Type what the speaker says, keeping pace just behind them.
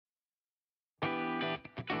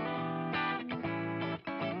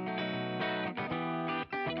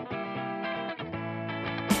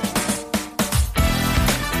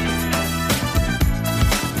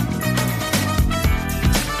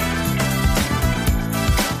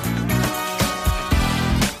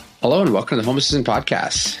Hello and welcome to the Home Assistant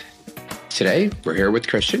Podcast. Today, we're here with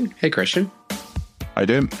Christian. Hey, Christian. How you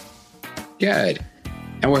doing? Good.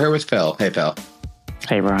 And we're here with Phil. Hey, Phil.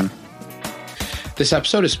 Hey, Ron. This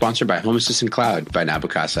episode is sponsored by Home Assistant Cloud by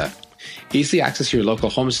Nabucasa. Easily access your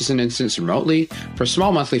local Home Assistant instance remotely for a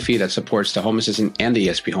small monthly fee that supports the Home Assistant and the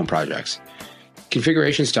ESP Home projects.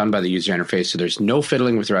 Configuration is done by the user interface, so there's no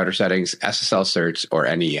fiddling with router settings, SSL certs, or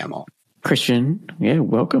any YAML. Christian,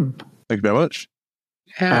 welcome. Thank you very much.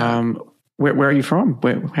 Yeah. Where are you from?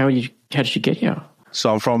 How did you get here?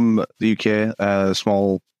 So I'm from the UK, a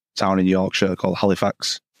small town in Yorkshire called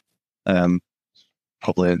Halifax.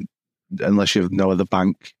 Probably, unless you know of the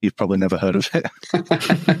bank, you've probably never heard of it.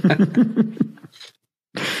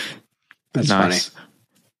 That's nice. funny.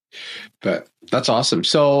 But that's awesome.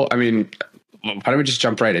 So, I mean, why don't we just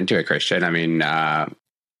jump right into it, Christian? I mean,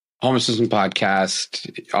 Home Assistant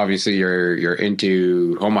Podcast, obviously you're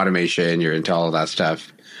into home automation, you're into all of that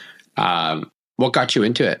stuff. What got you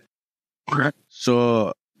into it?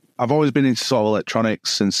 So I've always been into sort of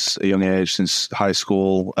electronics since a young age, since high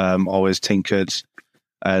school, always tinkered.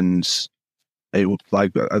 And it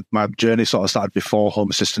like my journey sort of started before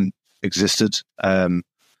Home Assistant existed.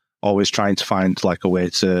 Always trying to find like a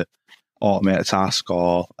way to automate a task,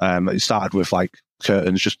 or it started with like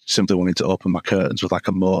curtains, just simply wanting to open my curtains with like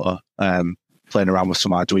a motor, playing around with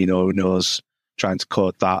some Arduino Unos, trying to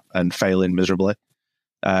code that and failing miserably.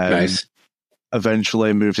 Nice.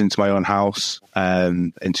 Eventually moved into my own house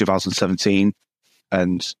in 2017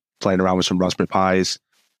 and playing around with some Raspberry Pis.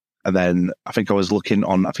 And then I think it was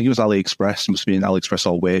AliExpress, it must be an AliExpress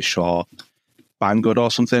or Wish or Banggood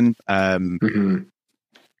or something.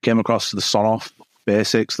 Came across the Sonoff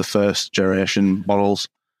Basics, the first generation models.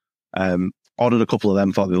 Ordered a couple of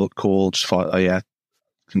them, thought they looked cool. Just thought, oh yeah,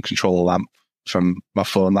 can control a lamp from my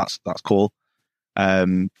phone. That's cool.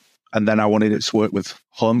 And then I wanted it to work with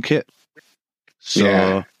HomeKit.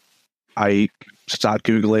 So I started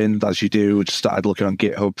Googling, as you do, just started looking on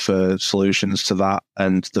GitHub for solutions to that.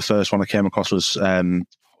 And the first one I came across was,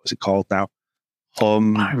 what's it called now?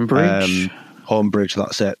 Homebridge. Homebridge,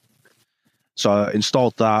 that's it. So I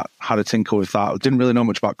installed that, had a tinker with that. Didn't really know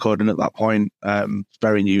much about coding at that point.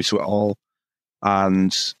 Very new to it all.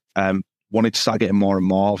 And wanted to start getting more and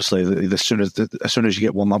more. Obviously, as soon as you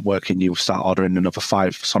get one lamp working, you start ordering another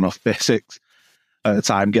 5 Sonoff Basics at a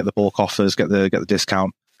time, get the bulk offers, get the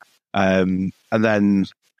discount. And then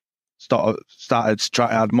started to try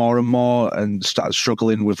to add more and more, and started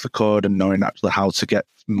struggling with the code and knowing actually how to get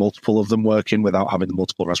multiple of them working without having the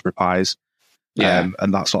multiple Raspberry Pis. And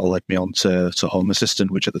that sort of led me on to Home Assistant,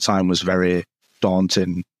 which at the time was very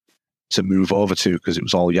daunting to move over to because it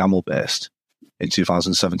was all YAML based in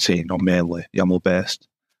 2017, or mainly YAML based.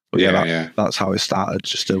 But that's how it started,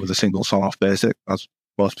 just with a single Sonoff Basic, as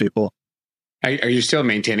most people. Are you still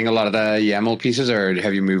maintaining a lot of the YAML pieces, or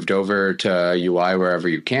have you moved over to UI wherever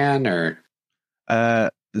you can? Or so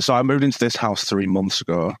I moved into this house 3 months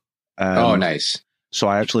ago. Oh, nice. So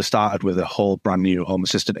I actually started with a whole brand new Home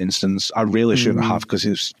Assistant instance. I really shouldn't have, because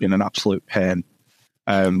it's been an absolute pain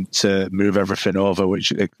to move everything over,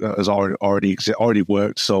 which has already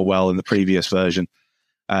worked so well in the previous version.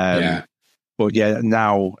 But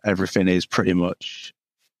now everything is pretty much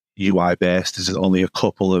UI based. There's only a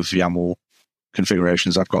couple of YAML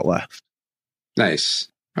configurations I've got left. Nice.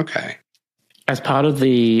 Okay. As part of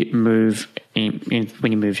the move when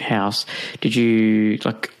you moved house, did you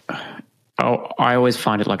I always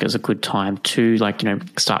find it like it's a good time to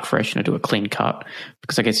start fresh, do a clean cut,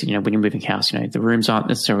 because I guess, when you're moving house, the rooms aren't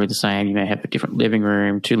necessarily the same. You may have a different living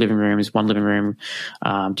room, 2 living rooms, 1 living room,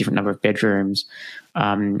 different number of bedrooms.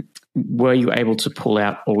 Were you able to pull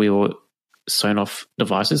out all your Sonoff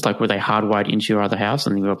devices? Like, were they hardwired into your other house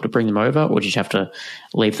and you were able to bring them over, or did you have to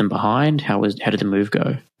leave them behind? How did the move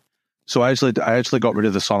go? So I actually got rid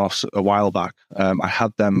of the Sonoffs a while back. I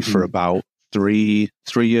had them for about 3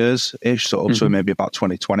 years ish, so up to maybe about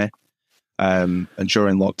 2020. And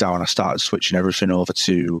during lockdown, I started switching everything over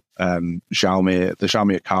to the Xiaomi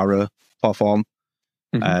Akara platform.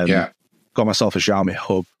 Got myself a Xiaomi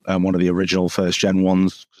hub, one of the original first gen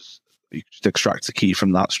ones. You could just extract the key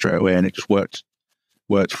from that straight away, and it just worked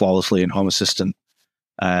flawlessly in Home Assistant.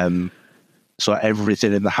 So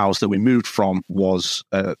everything in the house that we moved from was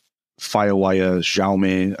Firewire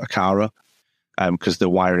Xiaomi Akara. Because the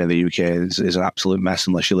wiring in the UK is an absolute mess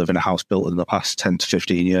unless you live in a house built in the past 10 to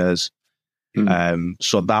 15 years.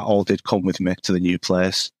 So that all did come with me to the new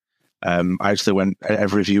place. I actually went,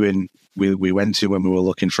 every viewing we went to when we were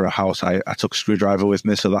looking for a house, I took a screwdriver with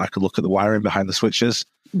me so that I could look at the wiring behind the switches.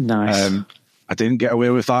 Nice. I didn't get away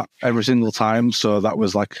with that every single time, so that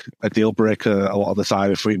was like a deal breaker a lot of the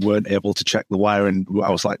time. If we weren't able to check the wiring, I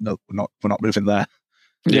was like, no, we're not moving there.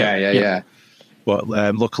 Yeah. But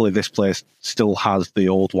luckily, this place still has the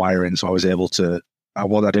old wiring, so I was able to. I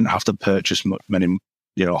didn't have to purchase many,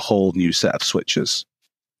 a whole new set of switches.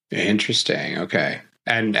 Interesting. Okay.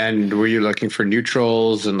 And were you looking for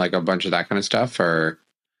neutrals and like a bunch of that kind of stuff, or?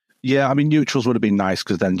 Yeah, I mean, neutrals would have been nice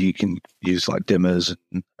because then you can use like dimmers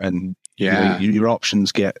and your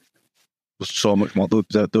options get so much more.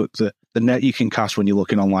 The net you can cast when you're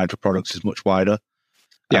looking online for products is much wider.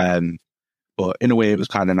 Yeah. But in a way, it was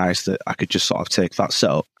kind of nice that I could just sort of take that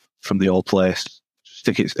setup from the old place,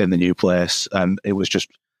 stick it in the new place, and it was just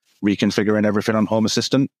reconfiguring everything on Home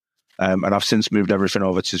Assistant. And I've since moved everything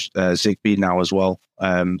over to Zigbee now as well.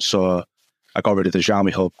 So I got rid of the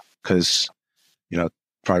Xiaomi hub because,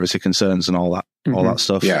 privacy concerns and all that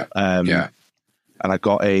stuff. Yeah. And I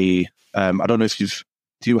got I don't know if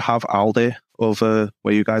do you have Aldi over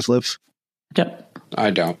where you guys live? Yep.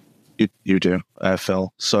 I don't. You do,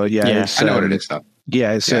 Phil. So yeah. I know what it is though.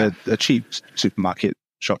 Yeah, it's a cheap supermarket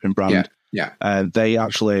shopping brand. Yeah. They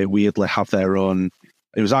actually weirdly have their own.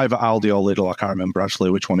 It was either Aldi or Lidl. I can't remember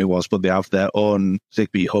actually which one it was, but they have their own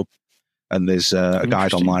Zigbee hub, and there's a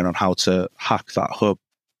guide online on how to hack that hub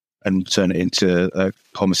and turn it into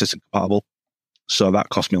Home Assistant compatible. So that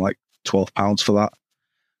cost me like £12 for that.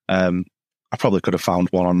 I probably could have found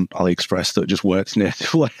one on AliExpress that just works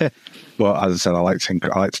natively, but as I said, I like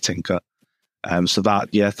to tinker. So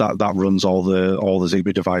that runs all the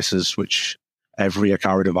Zigbee devices, which every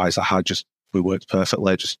Akari device I had we worked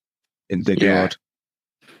perfectly just in Zigbee mode.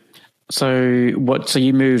 So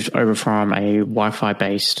you moved over from a Wi-Fi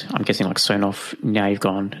based, I'm guessing like Sonoff, now you've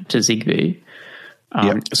gone to Zigbee.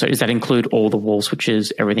 So does that include all the wall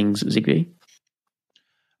switches, everything's Zigbee?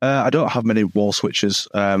 I don't have many wall switches,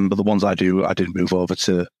 but the ones I did move over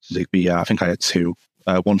to Zigbee. I think I had two,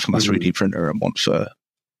 one for my 3D printer and one for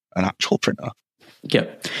an actual printer.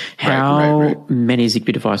 Yep. How many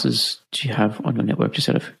Zigbee devices do you have on your network, just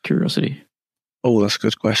out of curiosity? Oh, that's a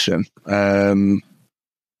good question. Let me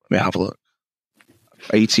have a look.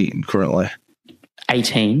 18 currently.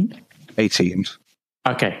 18? 18.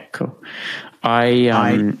 Okay, cool.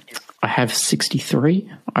 I have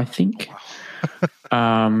 63, I think.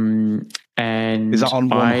 And is that on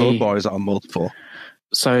one hub or is that on multiple?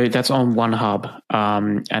 So that's on one hub,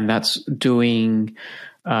 and that's doing.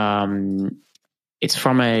 It's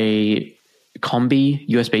from a Combi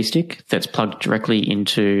USB stick that's plugged directly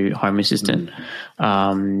into Home Assistant.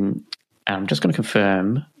 And I'm just going to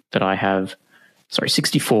confirm that I have,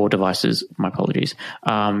 64 devices. My apologies.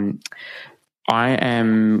 I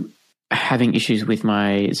am having issues with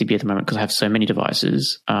my Zigbee at the moment because I have so many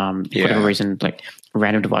devices. For whatever reason, like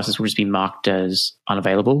random devices will just be marked as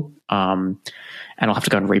unavailable, and I'll have to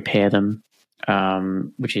go and repair them,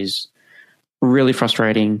 which is really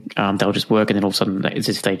frustrating. They'll just work, and then all of a sudden, it's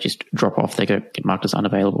as if they just drop off. They get marked as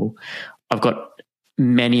unavailable. I've got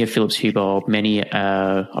many a Philips Hue bulb,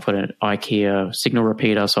 I've got an IKEA signal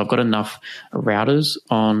repeater, so I've got enough routers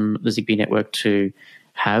on the Zigbee network to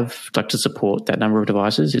have to support that number of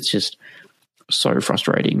devices. It's just so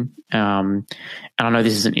frustrating. And I know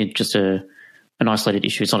this isn't just an isolated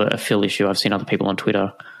issue. It's not a Phil issue. I've seen other people on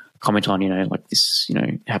Twitter comment on, like this,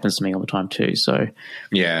 happens to me all the time too. So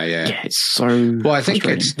yeah, it's so well. I think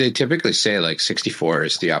they typically say like 64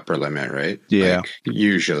 is the upper limit, right? Yeah,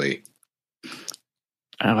 usually.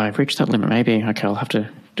 I've reached that limit. Maybe I'll have to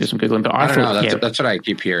do some googling. But I don't know. That's what I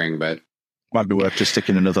keep hearing. But might be worth just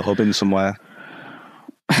sticking another hub in somewhere.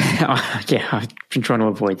 I've been trying to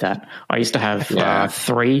avoid that. I used to have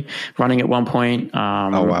 3 running at one point.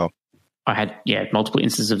 Oh wow! I had multiple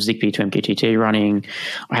instances of Zigbee to MQTT running.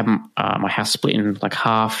 I have my house split in like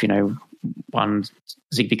half. One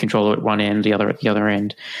Zigbee controller at one end, the other at the other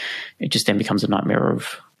end. It just then becomes a nightmare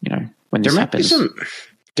of when this happens.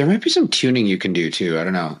 There might be some tuning you can do too. I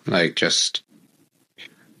don't know, like just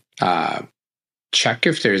check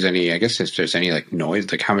if there's any. I guess if there's any like noise,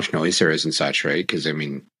 like how much noise there is and such, right? Because I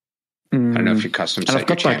mean. I don't know if you custom set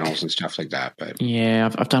your channels and stuff like that, but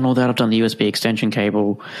I've done all that. I've done the USB extension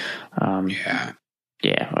cable. I don't know.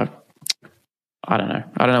 I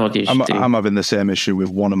don't know what the issue is. I'm having the same issue with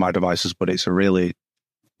one of my devices, but it's a really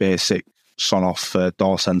basic Sonoff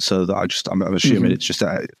door sensor that I'm assuming it's just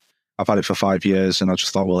I've had it for 5 years, and I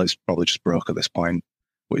just thought, well, it's probably just broke at this point.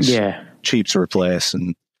 But it's cheap to replace,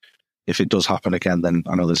 and if it does happen again, then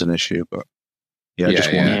I know there's an issue, but.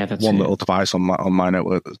 One little device on my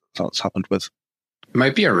network that's happened with. It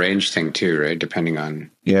might be a range thing too, right? Depending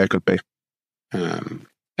on. Yeah, it could be. And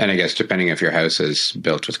I guess depending if your house is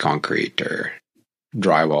built with concrete or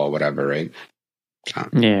drywall, whatever, right?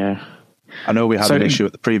 Yeah. I know we had an issue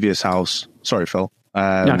at the previous house. Sorry, Phil.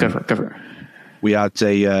 No, go for it. We had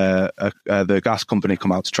the gas company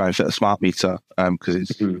come out to try and fit a smart meter because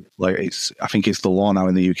it's I think it's the law now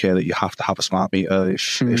in the UK that you have to have a smart meter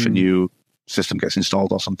if a new system gets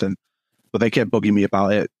installed or something. But they kept bugging me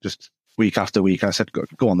about it just week after week. I said,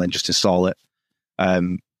 go on then, just install it.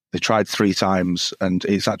 They tried 3 times, and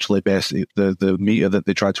it's actually basically the meter that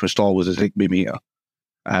they tried to install was a Zigbee meter.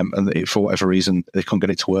 And for whatever reason, they couldn't get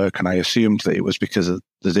it to work. And I assumed that it was because of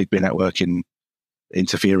the Zigbee networking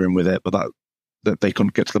interfering with it, but that they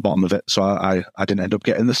couldn't get to the bottom of it. So I didn't end up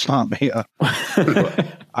getting the smart meter.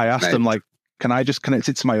 I asked them, like, can I just connect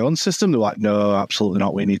it to my own system? They're like, no, absolutely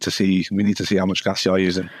not. We need to see how much gas you're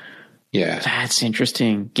using. Yeah. That's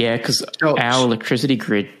interesting. Yeah, because our electricity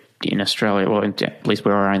grid in Australia, well, at least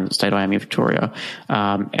where I am, the state I am in Victoria,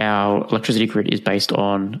 our electricity grid is based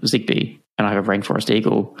on Zigbee. And I have a Rainforest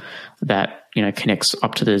Eagle that, connects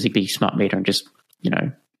up to the Zigbee smart meter and just,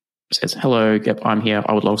 says, hello, yep, I'm here.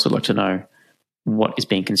 I would also like to know what is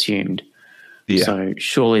being consumed. Yeah. So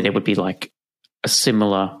surely there would be like a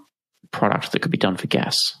similar product that could be done for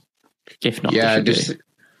gas. If not,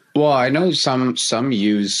 well, I know some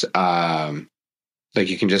use like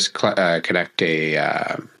you can just connect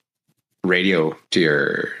a radio to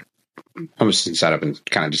your home assistant setup and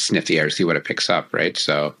kind of just sniff the air, see what it picks up, right?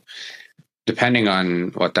 So depending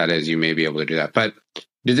on what that is, you may be able to do that. But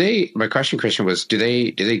my question, Christian, was, do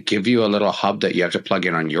they give you a little hub that you have to plug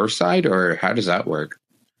in on your side, or how does that work?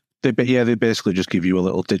 They basically just give you a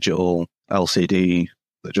little digital LCD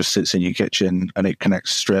that just sits in your kitchen and it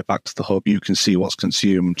connects straight back to the hub. You can see what's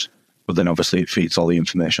consumed, but then obviously it feeds all the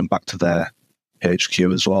information back to their HQ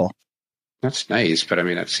as well. That's nice, but I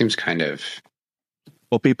mean, it seems kind of...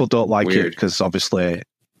 Well, people don't like weird. It because obviously...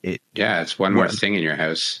 it's one more thing in your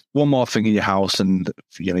house. One more thing in your house, and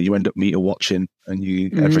you end up meter watching, and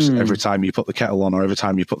every time you put the kettle on or every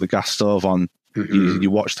time you put the gas stove on,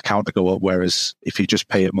 you watch the counter go up. Whereas if you just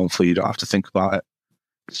pay it monthly, you don't have to think about it.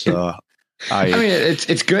 So, I mean,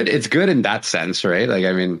 it's good. It's good in that sense, right? Like,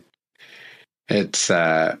 I mean, it's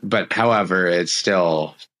but however, it's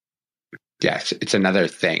still, it's another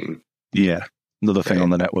thing. Yeah, another thing on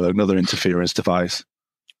the network, another interference device.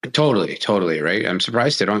 Totally, right? I'm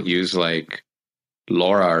surprised they don't use like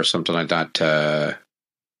LoRa or something like that to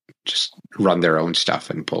just run their own stuff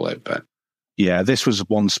and pull it. But yeah, this was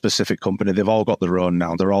one specific company. They've all got their own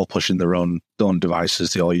now. They're all pushing their own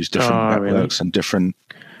devices. They all use different networks and different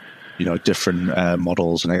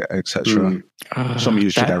models and etc. Some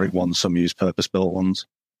use generic ones, some use purpose-built ones.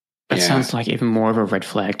 That sounds like even more of a red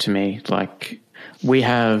flag to me. Like we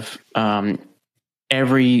have once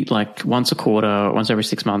a quarter, once every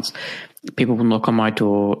 6 months, people will knock on my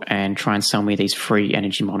door and try and sell me these free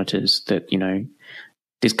energy monitors that,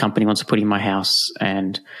 this company wants to put in my house,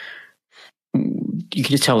 and you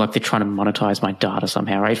can just tell like they're trying to monetize my data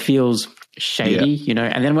somehow, right? It feels shady,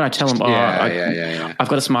 and then when I tell them, I've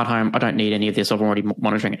got a smart home, I don't need any of this, I'm already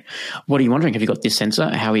monitoring it. What are you monitoring? Have you got this sensor?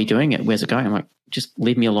 How are you doing it? Where's it going? I'm like, just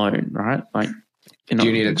leave me alone, right? Like, do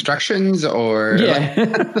you need instructions or?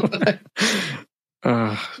 Yeah.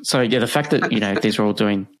 So the fact that, these are all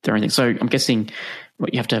doing their own thing. So I'm guessing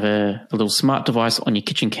you have to have a little smart device on your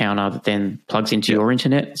kitchen counter that then plugs into your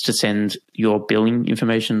internet to send your billing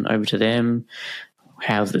information over to them.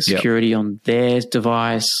 How's the security on their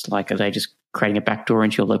device? Like, are they just creating a backdoor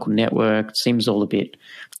into your local network? It seems all a bit...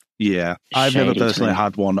 Yeah, I've never personally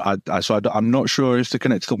had one. I'm not sure if they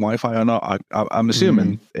connect to the Wi-Fi or not. I'm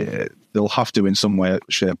assuming they'll have to in some way,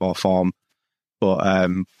 shape or form. But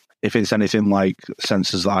if it's anything like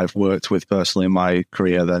sensors that I've worked with personally in my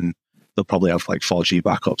career, then they'll probably have like 4G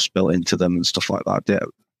backups built into them and stuff like that.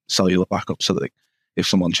 Cellular backups so that if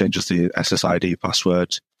someone changes the SSID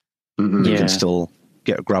password, you can still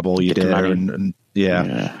grab all your data and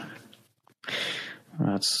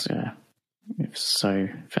That's it's so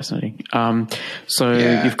fascinating.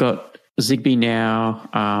 You've got Zigbee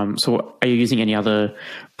now. So are you using any other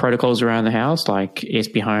protocols around the house, like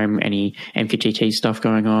ESP Home, any MQTT stuff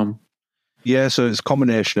going on? Yeah, so it's a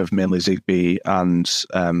combination of mainly Zigbee and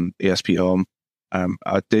ESP Home.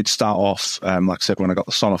 I did start off, like I said, when I got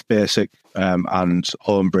the Sonoff Basic and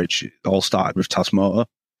Homebridge, it all started with Tasmota.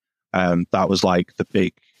 That was like the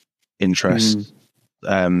big interest,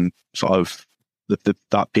 sort of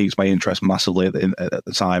that piqued my interest massively at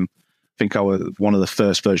the time. I think I was one of the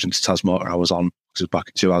first versions of Tasmota I was on, because it was back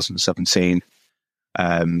in 2017.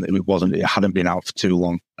 It hadn't been out for too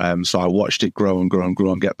long. So I watched it grow and grow and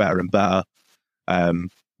grow and get better and better.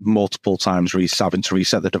 Multiple times having to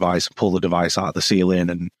reset the device and pull the device out of the ceiling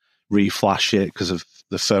and reflash it because of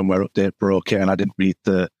the firmware update broke it, and I didn't read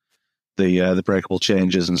the the breakable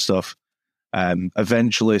changes and stuff.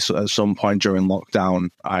 Eventually, so at some point during lockdown,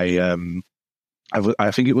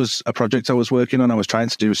 I think it was a project I was working on. I was trying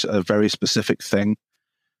to do a very specific thing,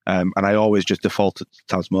 and I always just defaulted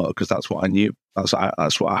to Tasmotor because that's what I knew. That's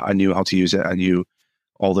what I knew how to use it. I knew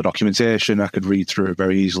all the documentation. I could read through it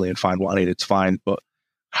very easily and find what I needed to find. But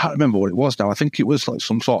I can't remember what it was now. I think it was like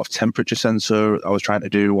some sort of temperature sensor I was trying to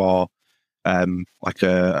do, or like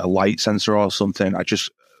a light sensor or something.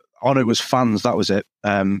 It was fans. That was it.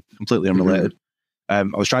 Completely unrelated. I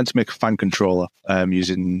was trying to make a fan controller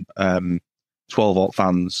using 12-volt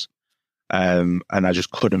fans, and I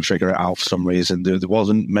just couldn't figure it out for some reason. There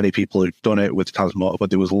wasn't many people who'd done it with Tasmotor,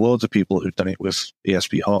 but there was loads of people who'd done it with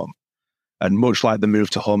ESP Home. And much like the move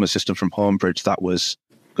to Home Assistant from Homebridge, that was,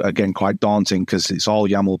 again, quite daunting because it's all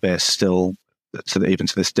YAML-based still, even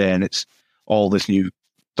to this day, and it's all this new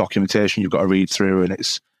documentation you've got to read through, and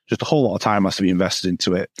it's just a whole lot of time has to be invested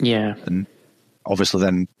into it. Yeah. And obviously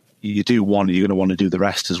then you're going to want to do the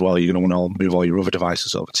rest as well. You're going to want to move all your other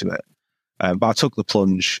devices over to it. But I took the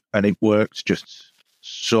plunge, and it worked just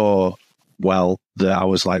so well that I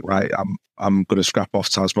was like, right, I'm going to scrap off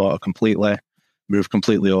Tasmotor completely, move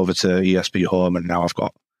completely over to ESP Home, and now I've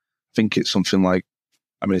got, I think it's something like,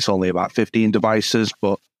 it's only about 15 devices,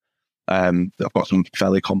 but I've got some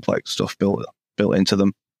fairly complex stuff built into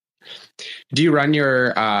them. Do you run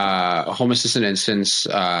your Home Assistant instance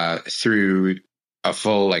through a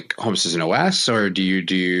full like Home Assistant OS, or do you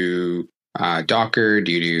do Docker?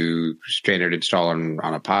 Do you do standard install on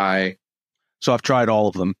a Pi? So I've tried all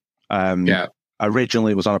of them.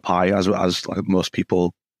 Originally it was on a Pi, as like most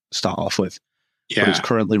people start off with. Yeah. But it's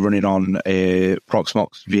currently running on a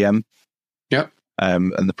Proxmox VM. Yep.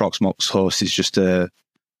 And the Proxmox host is just I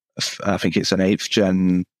think it's an 8th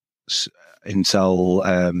gen Intel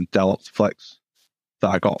Dell Optiflex that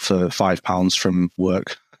I got for £5 from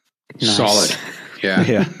work. Nice. Solid. Yeah.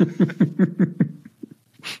 Yeah.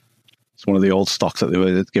 It's one of the old stocks that they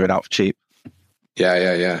were giving out for cheap.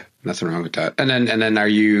 Yeah. Nothing wrong with that. And then are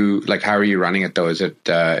you like, how are you running it though? Is it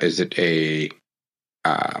a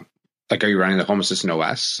like, are you running the Home Assistant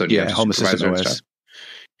OS? So do you have Home Assistant OS.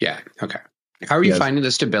 Yeah. Okay. How are you finding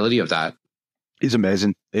the stability of that? It's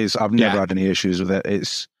amazing. I've never had any issues with it.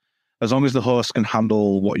 It's as long as the host can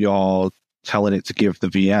handle what you're telling it to give the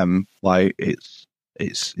VM, like it's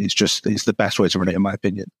the best way to run it, in my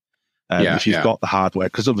opinion. If you've got the hardware,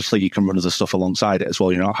 because obviously you can run other stuff alongside it as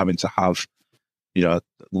well. You're not having to have,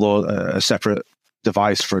 a separate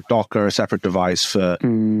device for Docker, a separate device for,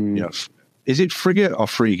 is it Frigate or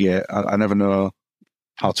Frigate? I never know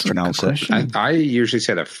how to pronounce it. I usually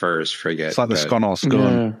say the first Frigate. It's like the Scon or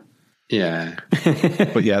Scone. Yeah.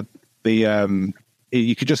 But yeah,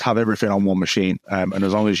 you could just have everything on one machine, and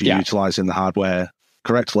as long as you're utilizing the hardware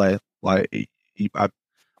correctly, like I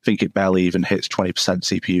think it barely even hits 20%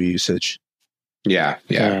 CPU usage. Yeah,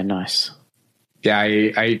 nice. Yeah,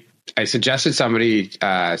 I suggested to somebody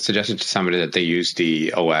that they use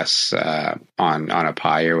the OS on a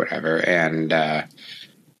Pi or whatever, and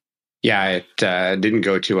it didn't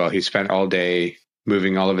go too well. He spent all day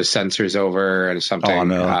moving all of his sensors over and something,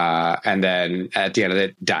 and then at the end of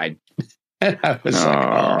it, died. And I was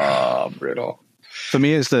like, brutal. For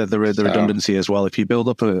me, it's the redundancy as well. If you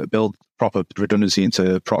build proper redundancy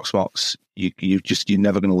into Proxmox, you're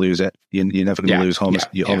never going to lose it. You're never going to lose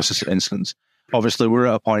your Home Assistant instance. Obviously, we're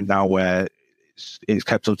at a point now where it's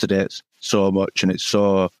kept up to date so much and it's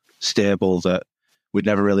so stable that we'd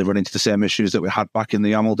never really run into the same issues that we had back in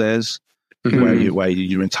the YAML days, where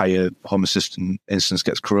your entire Home Assistant instance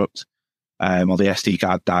gets corrupt, or the SD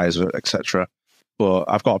card dies, etc. But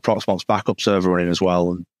I've got a Proxmox backup server running as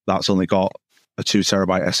well, and that's only got a 2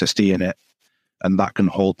 terabyte SSD in it, and that can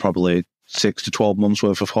hold probably 6 to 12 months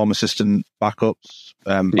worth of Home Assistant backups,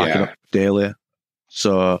 backing up daily.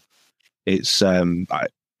 So it's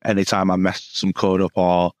anytime I mess some code up,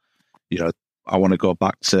 or I want to go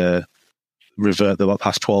back to revert the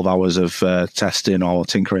past 12 hours of testing or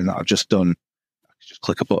tinkering that I've just done, I can just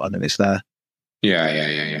click a button and it's there.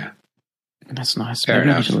 Yeah. That's nice. Fair Maybe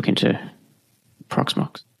enough. I should look into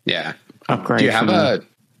Proxmox. Yeah. Upgrade. Do you have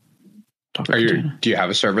do you have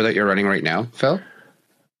a server that you're running right now, Phil?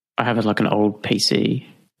 I have an old PC,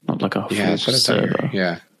 not like a full server.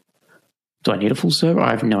 Yeah. Do I need a full server?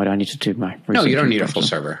 I have no idea. I need to do my research. No, you don't need a full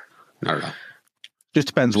server. Not at all. Just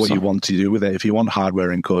depends what you want to do with it. If you want hardware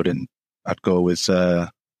encoding, I'd go with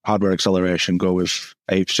hardware acceleration, go with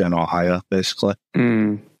 8th gen or higher, basically.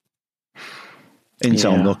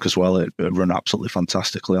 Intel NUC as well, it run absolutely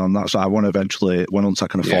fantastically on that. So I want to eventually, once I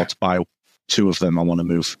can afford to buy 2 of them, I want to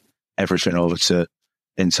move everything over to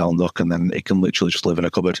Intel NUC, and then it can literally just live in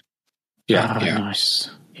a cupboard. Nice.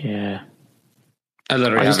 Yeah. I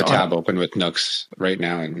literally have a tab open with Nooks right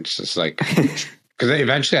now, and it's just like, because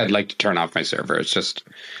eventually I'd like to turn off my server. It's just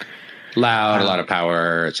loud, a lot of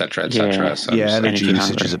power, etc., etc. Yeah, So energy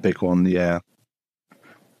usage is a big one. Yeah.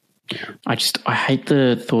 I hate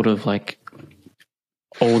the thought of like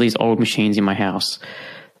all these old machines in my house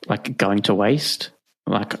like going to waste.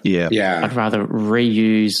 Like, I'd rather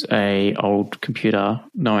reuse a old computer,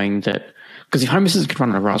 knowing that, because if Home Assistant can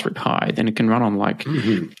run on a Raspberry Pi, then it can run on like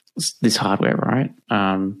this hardware, right?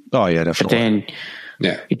 Oh yeah, definitely. But then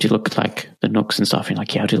you do look at like the Nooks and stuff, and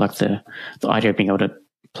like I do like the idea of being able to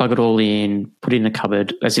plug it all in, put it in a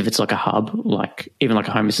cupboard as if it's like a hub, like even like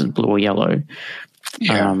a Home Assistant blue or yellow.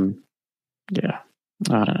 I don't know.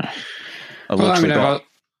 I've literally got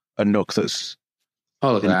a Nook that's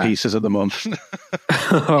in pieces at the moment.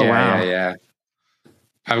 Yeah.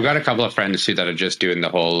 I've got a couple of friends too that are just doing the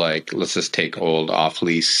whole like, let's just take old off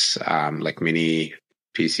lease like mini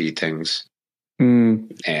PC things.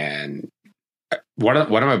 And one of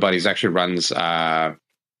my buddies actually runs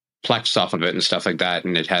Plex off of it and stuff like that,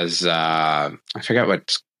 and it has I forget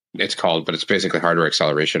what it's called, but it's basically hardware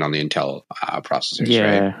acceleration on the Intel processors,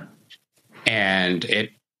 right? And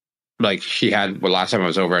it, like, he had, last time I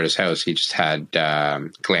was over at his house, he just had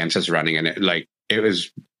glances running, and it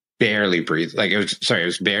was barely breathing. Like, it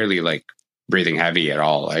was barely like breathing heavy at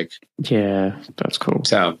all. Like, yeah, that's cool.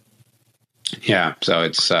 So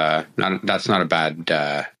it's that's not a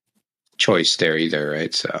bad choice there either,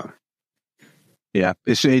 right? So yeah,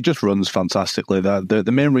 it just runs fantastically.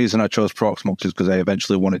 The main reason I chose Proxmox is because I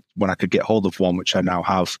eventually wanted, when I could get hold of one, which I now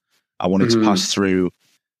have, I wanted to pass through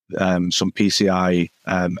some PCI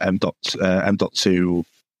M.2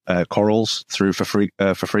 Corals through for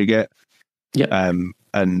FreeGate. Yeah.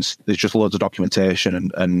 And there's just loads of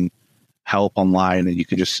documentation and help online, and you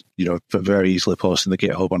can just, very easily post in the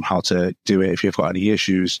GitHub on how to do it if you've got any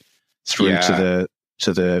issues through to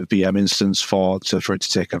the VM instance for it to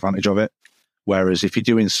take advantage of it. Whereas if you're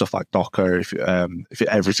doing stuff like Docker, if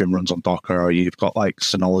everything runs on Docker, or you've got like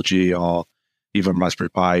Synology or even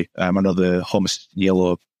Raspberry Pi, I know the Home Assistant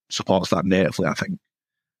Yellow supports that natively, I think.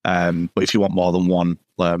 But if you want more than one,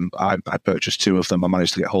 I purchased 2 of them. I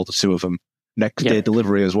managed to get hold of 2 of them. Next day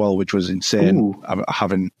delivery as well, which was insane. I'm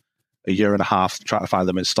having a year and a half trying to find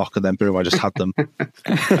them in stock, and then boom, I just had them.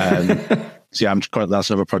 So yeah,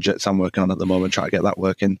 that's another project I'm working on at the moment, trying to get that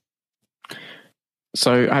working.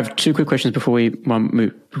 So I have 2 quick questions before we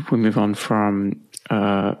move on from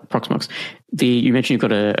Proxmox. You mentioned you've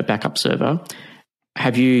got a backup server.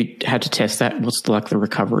 Have you had to test that? What's the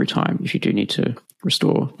recovery time if you do need to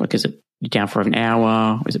restore? Like, is it down for an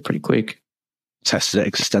hour? Or is it pretty quick? Tested it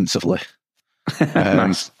extensively.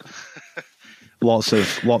 Nice. Lots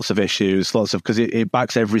of issues, because it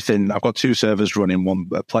backs everything. I've got 2 servers running, one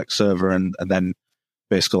a Plex server and then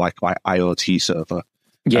basically like my IoT server.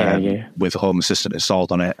 With Home Assistant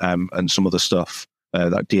installed on it, and some other stuff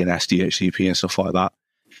like DNS, DHCP, and stuff like that.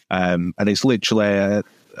 And it's literally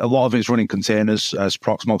a lot of it's running containers as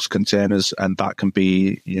Proxmox containers, and that can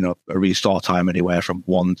be a restore time anywhere from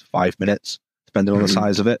 1 to 5 minutes, depending on the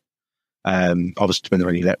size of it. Obviously, depending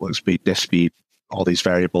on your network speed, disk speed, all these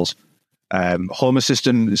variables. Home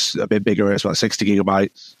Assistant is a bit bigger; it's about 60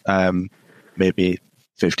 gigabytes, maybe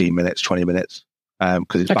 15 minutes, 20 minutes.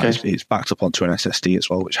 Because it's backed up onto an SSD as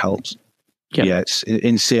well, which helps. Yep. Yeah, it's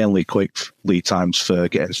insanely quick lead times for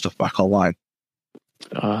getting stuff back online.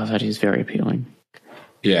 Oh, that is very appealing.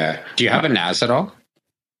 Yeah. Do you have a NAS at all?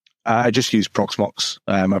 I just use Proxmox.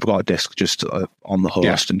 I've got a disk just on the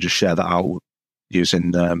host and just share that out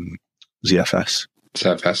using ZFS.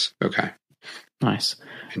 ZFS, okay. Nice.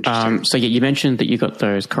 So you mentioned that you got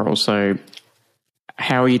those Corals. So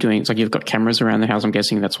how are you doing? It's like you've got cameras around the house. I'm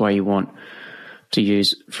guessing that's why you want to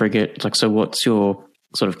use Frigate. Like, so what's your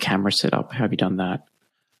sort of camera setup? How have you done that?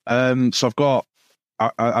 So I've got,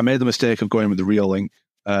 I made the mistake of going with the Reolink.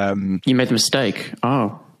 You made the mistake?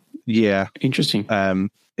 Oh. Yeah. Interesting.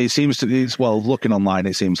 It seems to be, looking online,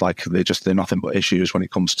 it seems like they're nothing but issues when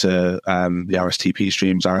it comes to the RSTP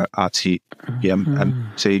streams, MPs,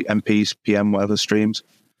 PM, whatever streams.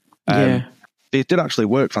 It did actually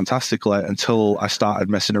work fantastically until I started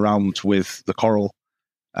messing around with the Coral.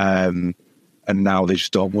 And now they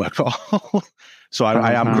just don't work at all. So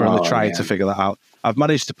I am currently trying to figure that out. I've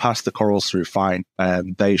managed to pass the Corals through fine.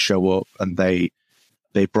 They show up, and they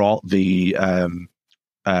brought the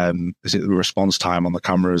the response time on the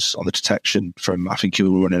cameras, on the detection, from, I think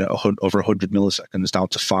you were running at over 100 milliseconds down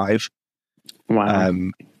to 5.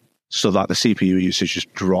 Wow. So that the CPU usage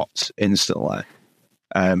just dropped instantly.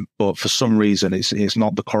 But for some reason, it's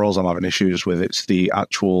not the Corals I'm having issues with. It's the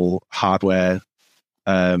actual hardware,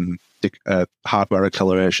 hardware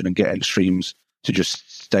acceleration and getting streams to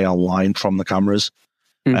just stay online from the cameras.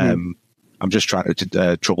 I'm just trying to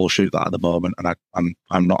troubleshoot that at the moment, and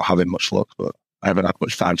I'm not having much luck, but I haven't had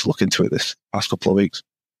much time to look into it this past couple of weeks.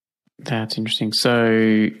 That's interesting.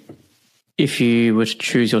 So if you were to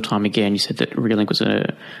choose your time again, you said that Relink was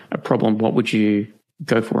a problem. What would you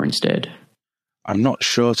go for instead? I'm not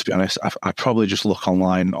sure, to be honest. I probably just look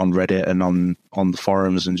online on Reddit and on the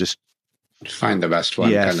forums and just find the best one.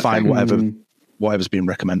 Yeah, find whatever's being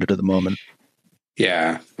recommended at the moment.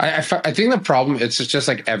 Yeah, I think the problem, it's just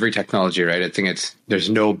like every technology, right? I think there's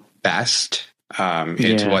no best.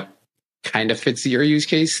 It's what kind of fits your use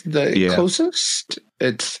case the closest.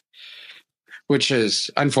 Which is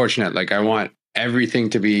unfortunate. Like, I want everything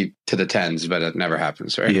to be to the tens, but it never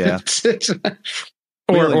happens, right? Yeah.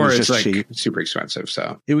 Or it's like cheap. Super expensive.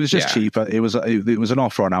 So it was just cheap. It was an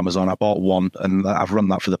offer on Amazon. I bought one, and I've run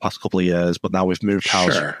that for the past couple of years. But now we've moved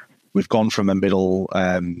house. Sure. We've gone from a middle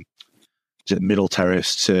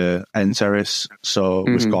terrace to end terrace. So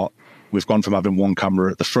we've gone from having one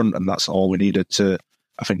camera at the front, and that's all we needed to.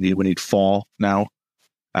 I think we need 4 now.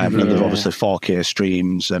 And there's obviously 4K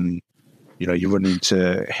streams, and you run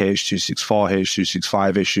into H.264,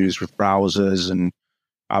 H.265 issues with browsers, and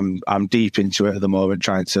I'm deep into it at the moment,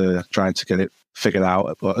 trying to get it figured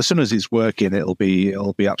out. But as soon as it's working, it'll be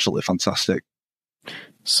absolutely fantastic.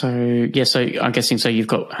 So I'm guessing. So you've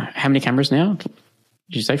got how many cameras now? Did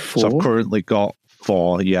you say 4? So I've currently got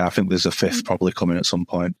 4. Yeah, I think there's a 5th probably coming at some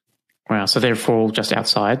point. Wow. So they're 4 just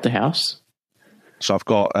outside the house. So I've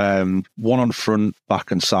got one on the front, back,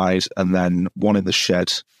 and side, and then one in the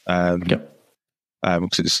shed.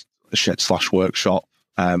 Because it's a shed/workshop,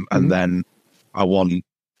 and then I want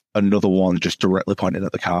another one just directly pointing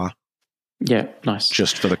at the car. Yeah, nice.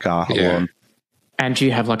 Just for the car alone. And do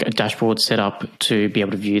you have like a dashboard set up to be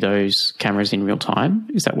able to view those cameras in real time?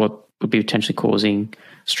 Is that what would be potentially causing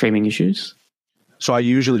streaming issues? So I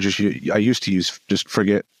used to use just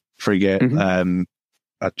Frigate. I'd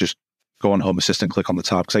just go on Home Assistant, click on the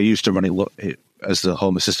tab, because I used to run it as the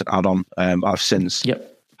Home Assistant add-on. I've since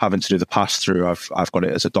having to do the pass-through, I've got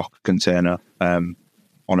it as a Docker container on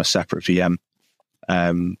a separate VM.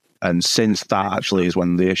 And since that actually is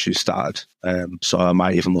when the issue started. So I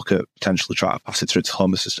might even look at potentially try to pass it through to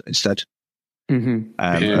Home Assistant instead. And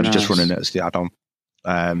just running it as the add-on.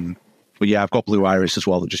 But yeah, I've got Blue Iris as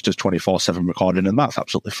well that just does 24/7 recording, and that's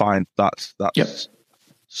absolutely fine. That's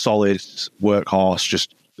solid workhorse,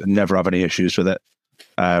 just never have any issues with it.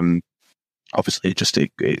 Obviously,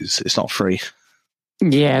 it's not free.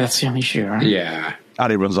 Yeah, that's the only issue, right? Yeah.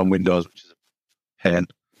 And it runs on Windows, which is a pain.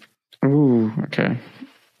 Ooh, okay.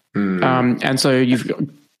 And so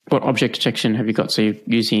what object detection have you got? So you're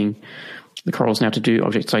using the corals now to do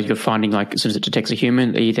objects. So you're finding, like, as soon as it detects a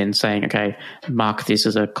human, are you then saying, okay, mark this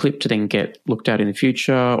as a clip to then get looked at in the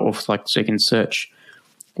future, or so you can search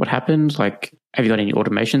what happened? Like, have you got any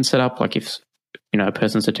automation set up? Like, if a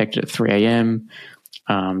person's detected at 3 a.m.,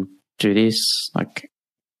 do this. Like,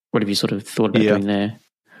 what have you sort of thought about doing there?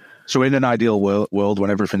 So in an ideal world, when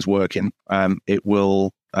everything's working, it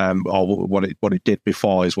will, or what it did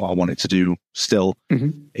before is what I want it to do still,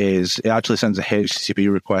 is it actually sends a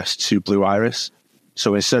HTTP request to Blue Iris.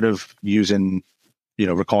 So instead of using,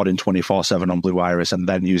 recording 24/7 on Blue Iris and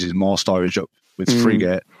then using more storage up with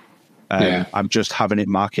Frigate, I'm just having it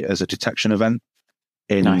mark it as a detection event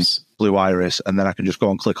in Blue Iris, and then I can just go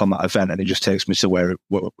and click on that event, and it just takes me to where it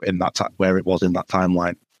was in that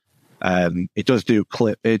timeline. It does do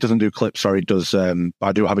clip. It doesn't do clips. Sorry, it does.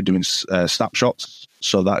 I do have it doing snapshots,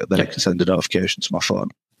 so that then it can send a notification to my phone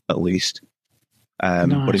at least.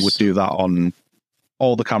 But it would do that on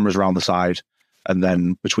all the cameras around the side, and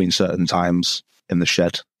then between certain times in the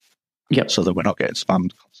shed. Yep. So that we're not getting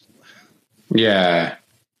spammed. Yeah,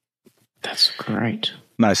 that's great.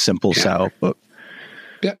 Nice, simple setup, but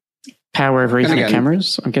power over Ethernet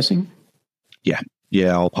cameras, I'm guessing. Yeah,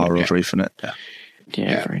 all power over Ethernet.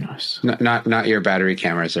 Yeah, very nice. Not your battery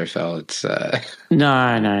cameras there, Phil. It's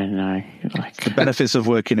No. Like, the benefits of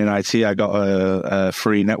working in IT, I got a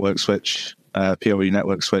free network switch, PoE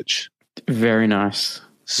network switch. Very nice.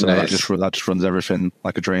 So that just runs everything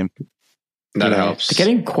like a dream. That helps. They're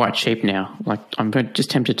getting quite cheap now. Like, I'm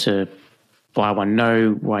just tempted to buy one.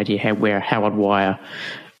 No idea how I'd wire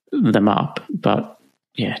them up, but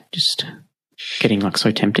yeah, just getting like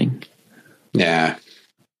so tempting. Yeah.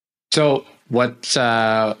 So what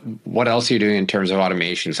else are you doing in terms of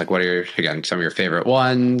automations? Like, what are some of your favorite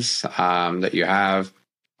ones that you have?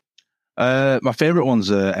 My favorite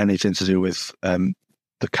ones are anything to do with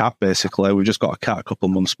the cat, basically. We just got a cat a couple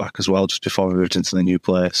of months back as well, just before we moved into the new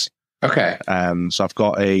place. Okay. So I've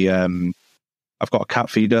got a I've got a cat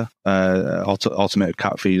feeder, automated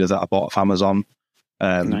cat feeder that I bought off Amazon.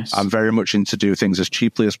 Nice. I'm very much into do things as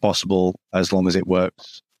cheaply as possible, as long as it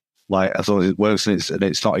works. Like, as long as it works and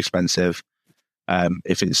it's not expensive.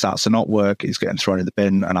 If it starts to not work, it's getting thrown in the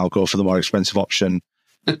bin, and I'll go for the more expensive option.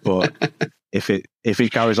 But if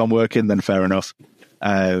it carries on working, then fair enough.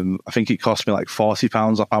 I think it cost me like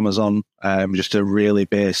 £40 off Amazon. Just a really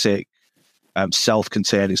basic,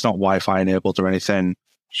 self-contained. It's not Wi-Fi enabled or anything.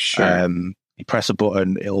 Sure. You press a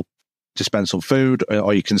button, it'll dispense some food,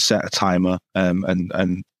 or you can set a timer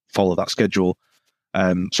and follow that schedule.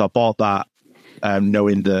 So I bought that,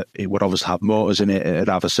 knowing that it would obviously have motors in it, it'd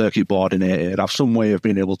have a circuit board in it, it'd have some way of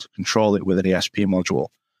being able to control it with an ESP module.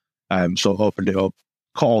 So I opened it up,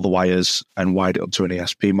 cut all the wires, and wired it up to an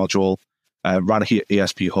ESP module, ran a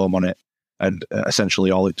ESP home on it, and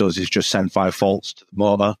essentially all it does is just send 5 volts to the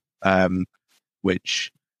motor,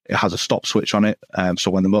 which it has a stop switch on it.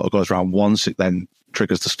 So when the motor goes around once, it then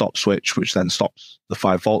triggers the stop switch, which then stops the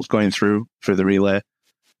 5 volts going through the relay.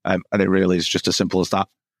 And it really is just as simple as that.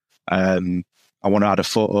 I want to add a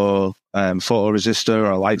photo resistor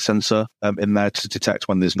or a light sensor in there to detect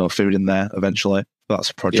when there's no food in there eventually. But that's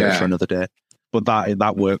a project for another day. But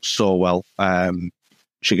that works so well.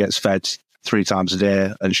 She gets fed 3 times a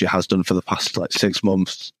day, and she has done for the past 6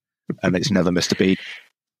 months, and it's never missed a beat.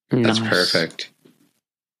 That's perfect.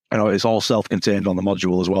 It's all self-contained on the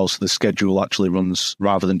module as well, so the schedule actually runs,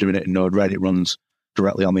 rather than doing it in Node-RED, it runs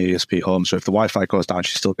directly on the ESP home. So if the Wi-Fi goes down,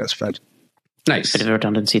 she still gets fed. Nice. Bit of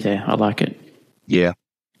redundancy there. I like it. Yeah.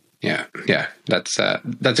 That's a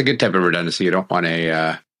good type of redundancy. You don't want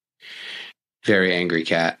a very angry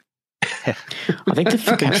cat. I think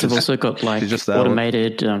the cats have also got like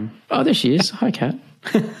automated. There she is. Hi, cat.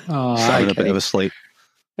 Having a bit of a sleep.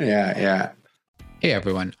 Yeah. Hey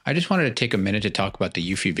everyone, I just wanted to take a minute to talk about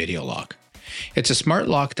the Eufy Video Lock. It's a smart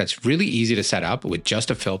lock that's really easy to set up with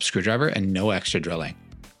just a Phillips screwdriver and no extra drilling.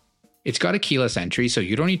 It's got a keyless entry, so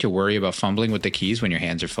you don't need to worry about fumbling with the keys when your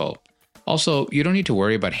hands are full. Also, you don't need to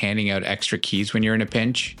worry about handing out extra keys when you're in a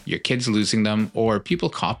pinch, your kids losing them, or people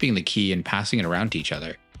copying the key and passing it around to each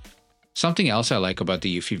other. Something else I like about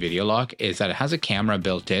the Eufy Video Lock is that it has a camera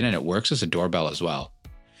built in and it works as a doorbell as well.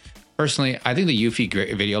 Personally, I think the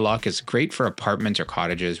Eufy Video Lock is great for apartments or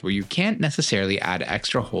cottages where you can't necessarily add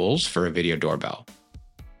extra holes for a video doorbell.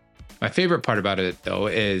 My favorite part about it, though,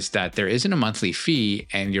 is that there isn't a monthly fee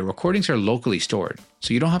and your recordings are locally stored,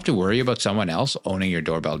 so you don't have to worry about someone else owning your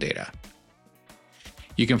doorbell data.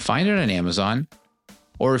 You can find it on Amazon,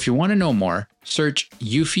 or if you want to know more, search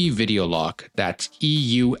Eufy Video Lock, that's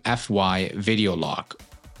EUFY Video Lock,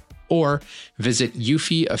 or visit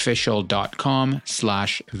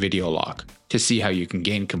eufyofficial.com/videolock to see how you can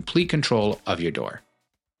gain complete control of your door.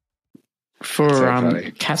 For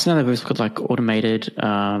cats now, they've also got like automated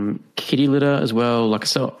kitty litter as well.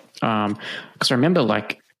 Because I remember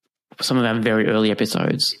like some of our very early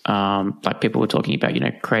episodes, like people were talking about,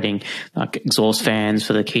 creating like exhaust fans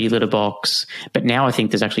for the kitty litter box. But now I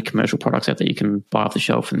think there's actually commercial products out there you can buy off the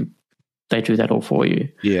shelf and they do that all for you.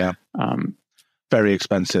 Yeah. Very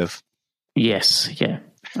expensive. Yes. Yeah.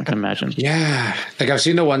 I can imagine. Yeah. Like I've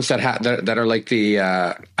seen the ones that are like the,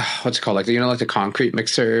 what's it called? Like, like the concrete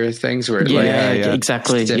mixer things where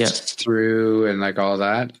exactly. Sifts through and like all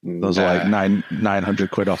that. And, those are like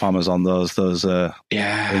 900 quid off Amazon. Those are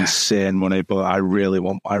insane money, but I really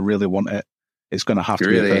want it. It's going to have to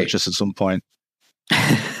be purchased at some point.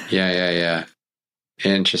 Yeah.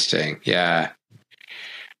 Interesting. Yeah.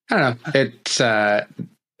 I don't know. It's,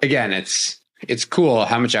 again, it's cool.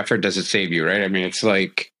 How much effort does it save you, right? I mean, it's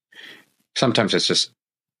like, sometimes it's just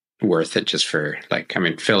worth it just for like, I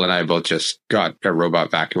mean, Phil and I both just got a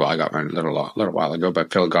robot vacuum. Well, I got one a little while ago,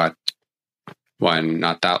 but Phil got one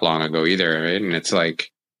not that long ago either, right? And it's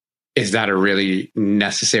like, is that a really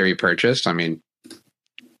necessary purchase? I mean,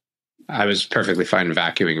 I was perfectly fine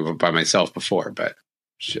vacuuming by myself before, but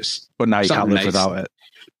it's just... But now you can't live without it.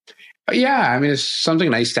 Yeah, I mean, it's something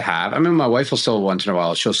nice to have. I mean, my wife will still, once in a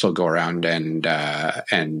while, she'll still go around and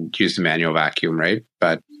use the manual vacuum, right?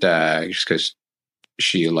 But just because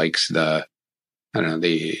she likes the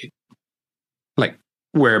like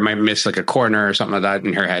where it might miss like a corner or something like that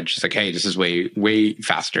in her head, she's like, hey, this is way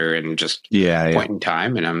faster and just point in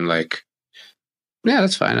time. And I'm like, yeah,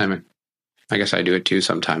 that's fine. I mean, I guess I do it too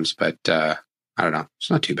sometimes, but I don't know.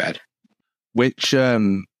 It's not too bad. Which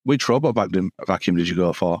robot vacuum did you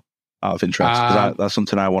go for? Out of interest, because that's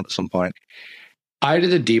something I want at some point. I did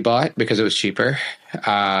the D-Bot because it was cheaper.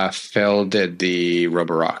 Phil did the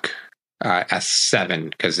Roborock S7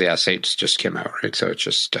 because the S8 just came out, right? So it's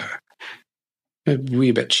just a wee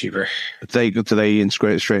bit cheaper. Do they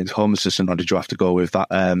integrate it straight into Home Assistant, or did you have to go with that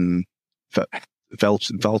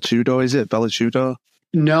Veltudo, is it? Veltudo?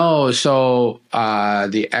 No, so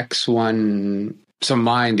the X1,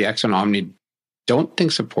 the X1 Omni, don't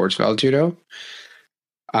think supports Veltudo.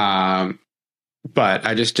 But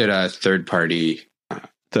I just did a third-party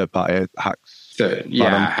hacks.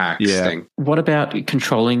 Hacks thing. What about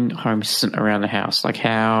controlling Home Assistant around the house? Like,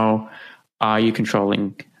 how are you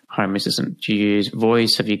controlling Home Assistant? Do you use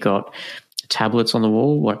voice? Have you got tablets on the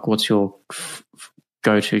wall? Like, what's your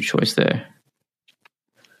go-to choice there?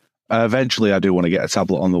 Eventually, I do want to get a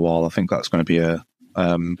tablet on the wall. I think that's going to be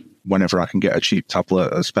whenever I can get a cheap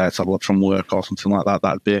tablet, a spare tablet from work or something like that,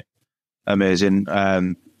 that'd be amazing.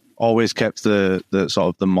 Always kept the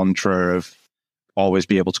sort of the mantra of always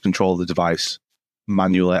be able to control the device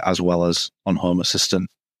manually as well as on Home Assistant.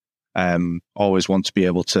 Always want to be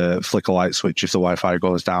able to flick a light switch if the Wi-Fi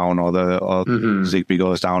goes down or Zigbee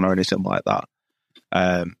goes down or anything like that.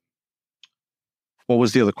 What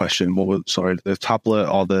was the other question? The tablet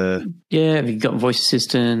or the... Yeah, have you got voice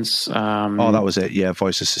assistants? That was it. Yeah,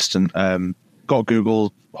 voice assistant. Got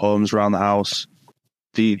Google Homes around the house.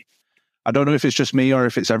 I don't know if it's just me or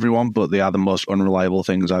if it's everyone, but they are the most unreliable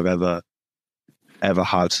things I've ever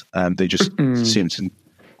had. They just seem to...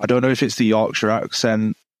 I don't know if it's the Yorkshire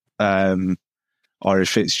accent or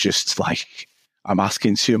if it's just like I'm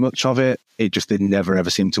asking too much of it. They never ever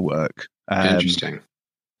seem to work. Interesting.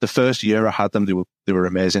 The first year I had them, they were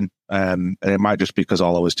amazing. And it might just be because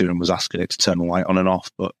all I was doing was asking it to turn the light on and off.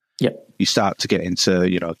 But you start to get into,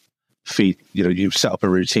 you set up a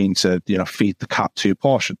routine to, feed the cat 2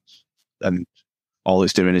 portions. And all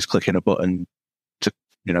it's doing is clicking a button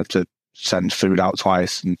to send food out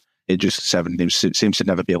twice. And it just seems to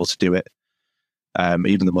never be able to do it.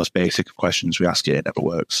 Even the most basic of questions we ask it never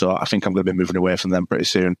works. So I think I'm going to be moving away from them pretty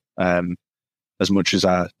soon. As much as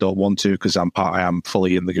I don't want to, because I am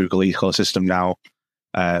fully in the Google ecosystem now.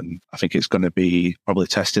 I think it's going to be probably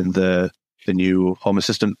testing the new Home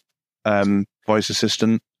Assistant voice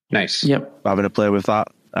assistant. Nice. Yep. Having a play with that.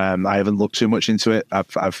 I haven't looked too much into it.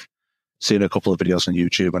 I've seen a couple of videos on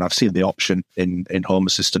YouTube, and I've seen the option in Home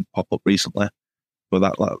Assistant pop up recently. But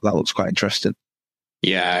that looks quite interesting.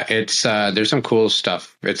 Yeah, it's there's some cool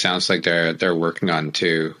stuff. It sounds like they're working on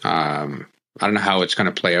too. I don't know how it's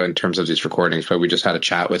going to play out in terms of these recordings, but we just had a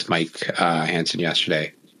chat with Mike Hansen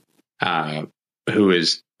yesterday, who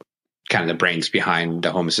is kind of the brains behind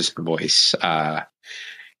the Home Assistant voice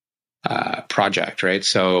project, right?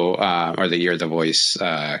 So, or the Year of the Voice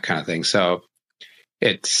kind of thing. So,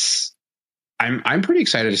 I'm pretty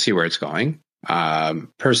excited to see where it's going.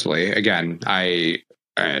 Personally, again,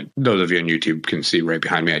 those of you on YouTube can see right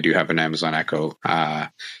behind me, I do have an Amazon Echo.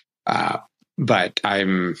 But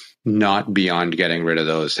I'm not beyond getting rid of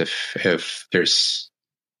those if there's,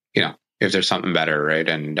 if there's something better, right?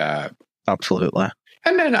 And absolutely.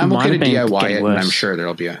 And then I'm okay to DIY it, and I'm sure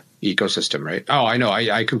there'll be an ecosystem, right? Oh, I know.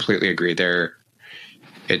 I completely agree.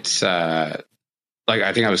 It's like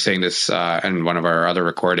I think I was saying this in one of our other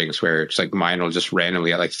recordings where it's like mine will just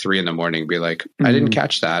randomly at like 3 a.m. be like, I didn't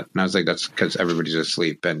catch that, and I was like, that's because everybody's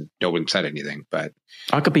asleep and no one said anything. But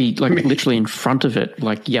I could be like literally in front of it,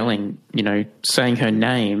 like yelling, saying her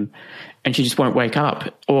name, and she just won't wake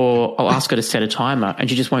up. Or I'll ask her to set a timer, and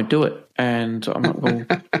she just won't do it. And I'm like, well,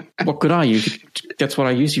 what good are you? That's what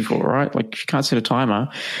I use you for, right? Like, she can't set a timer.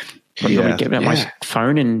 Like, yeah. Get out my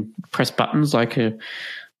phone and press buttons like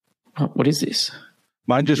what is this?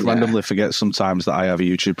 Mine just randomly forgets sometimes that I have a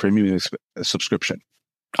YouTube Premium subscription.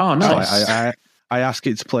 Oh, nice. So I ask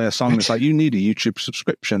it to play a song. It's like, you need a YouTube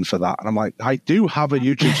subscription for that. And I'm like, I do have a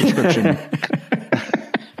YouTube subscription.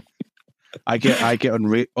 I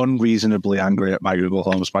get unreasonably angry at my Google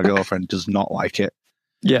Homes. My girlfriend does not like it.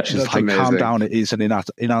 Yeah, she's like, amazing. Calm down. It is an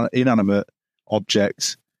inanimate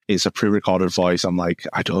object. It's a pre-recorded voice. I'm like,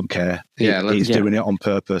 I don't care. He's doing it on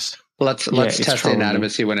purpose. Let's test the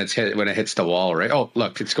inanimacy when it hits the wall, right? Oh,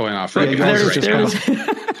 look, it's going off right now.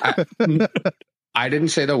 I didn't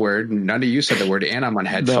say the word. None of you said the word, and I'm on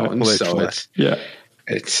headphones, so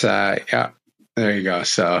it's there you go.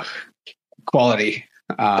 So quality,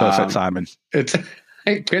 perfect timing. It's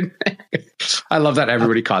good. I love that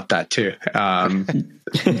everybody caught that too. I'm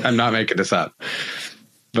not making this up,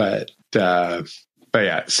 but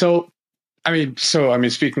yeah. So I mean,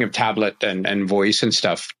 speaking of tablet and voice and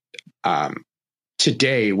stuff.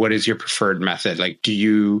 Today, what is your preferred method? Like, do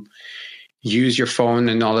you use your phone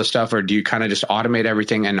and all this stuff, or do you kind of just automate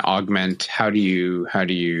everything and augment? How do you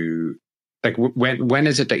like, when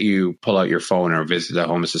is it that you pull out your phone or visit the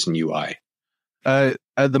Home Assistant UI? At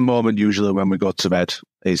the moment, usually when we go to bed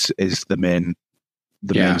is the main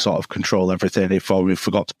sort of control everything. If we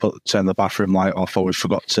forgot to turn the bathroom light off, or we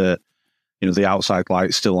forgot to the outside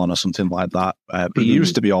light's still on or something like that. It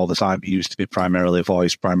used to be all the time. It used to be primarily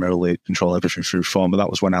voice, primarily control everything through phone, but that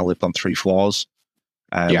was when I lived on 3 floors.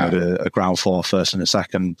 With a ground floor first and a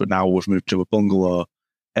second, but now we've moved to a bungalow.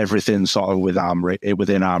 Everything's sort of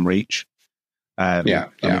within arm reach. I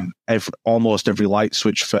mean, almost every light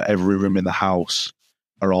switch for every room in the house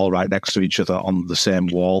are all right next to each other on the same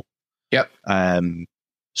wall. Yep.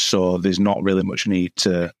 So there's not really much need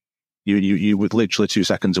to. You would literally 2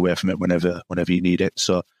 seconds away from it whenever you need it.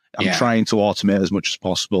 So I'm trying to automate as much as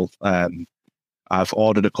possible. I've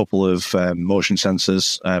ordered a couple of motion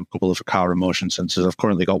sensors, a couple of car motion sensors. I've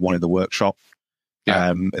currently got one in the workshop,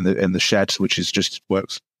 in the shed, which is just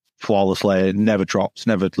works flawlessly. It never drops,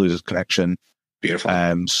 never loses connection. Beautiful.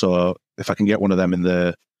 So if I can get one of them in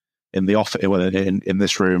the office, in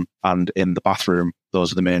this room and in the bathroom,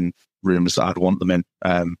 those are the main rooms that I'd want them in.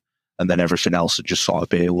 And then everything else would just sort of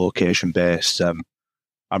be location based.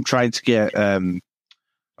 I'm trying to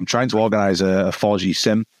organize a 4G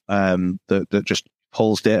SIM that just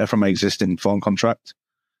pulls data from my existing phone contract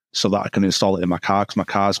so that I can install it in my car, because my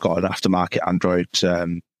car's got an aftermarket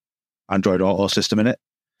Android Auto system in it.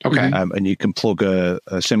 Okay. And you can plug a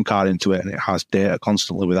SIM card into it and it has data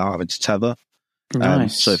constantly without having to tether.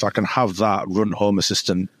 Nice. So if I can have that run Home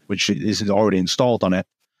Assistant, which is already installed on it,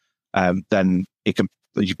 then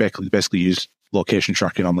you basically use location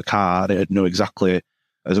tracking on the car. It'd know exactly,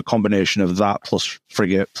 as a combination of that plus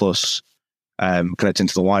Frigate plus connecting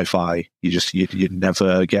to the Wi-Fi, you'd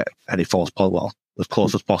never get any false well, as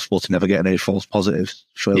close as possible to never get any false positives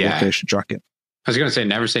for location tracking. I was going to say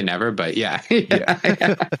never say never, but yeah.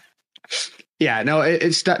 Yeah, no,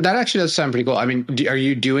 that actually does sound pretty cool. I mean, are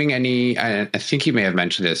you doing any, I think you may have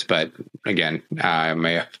mentioned this, but again, I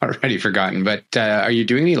may have already forgotten, but are you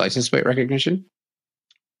doing any license plate recognition?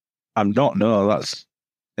 I'm not, no, that's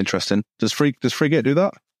interesting. Does Frigate do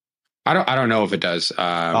that? I don't know if it does.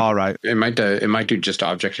 All right. It might do just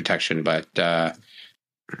object detection, but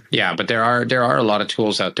yeah, but there are a lot of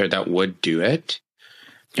tools out there that would do it.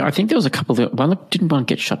 Yeah, I think there was a couple that didn't one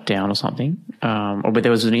get shut down or something, but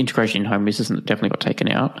there was an integration in Home Assistant that definitely got taken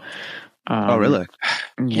out. Oh, really?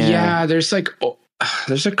 Yeah, there's a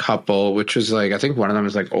couple, which was like, I think one of them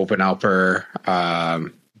is like OpenAlper.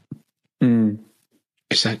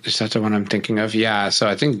 Is that the one I'm thinking of? Yeah, so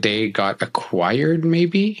I think they got acquired,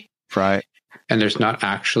 maybe. Right. And there's not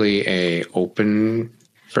actually a open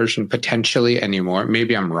version potentially anymore.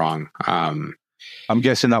 Maybe I'm wrong. I'm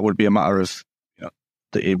guessing that would be a matter of,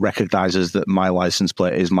 that it recognizes that my license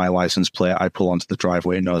plate is my license plate. I pull onto the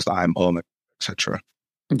driveway, it knows that I'm home, etc.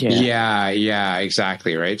 Yeah,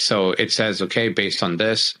 exactly. Right. So it says, okay, based on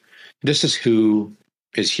this is who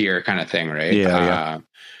is here, kind of thing, right? Yeah.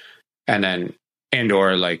 And then,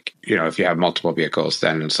 or like, if you have multiple vehicles,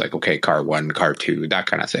 then it's like, okay, car 1, car 2, that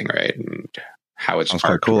kind of thing, right? And how it's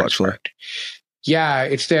quite cool, actually. Yeah,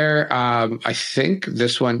 it's there. I think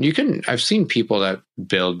this one I've seen people that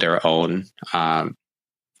build their own.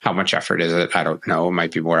 How much effort is it? I don't know. It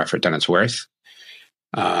might be more effort than it's worth.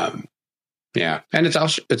 Yeah, and it's I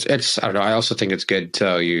don't know. I also think it's good.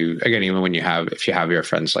 So even when if you have your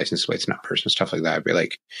friend's license plates, not person, stuff like that, be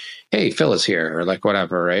like, hey, Phil is here, or like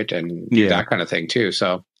whatever, right? And that kind of thing too.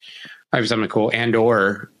 So I have something cool. And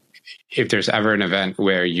or if there's ever an event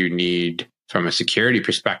where you need, from a security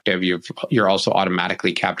perspective, you're also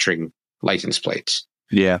automatically capturing license plates.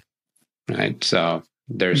 Yeah. Right. So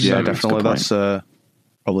there's definitely that's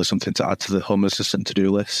probably something to add to the Home Assistant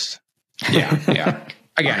to-do list. Yeah.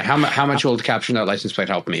 Again, how much will capturing that license plate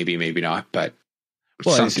help? Maybe not. But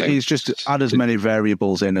he's just add as many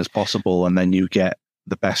variables in as possible, and then you get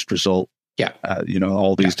the best result. Yeah.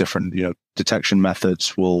 All these different detection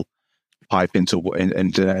methods will pipe into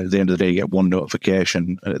at the end of the day, you get one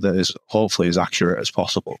notification that is hopefully as accurate as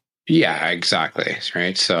possible. Yeah, exactly.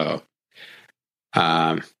 Right. So,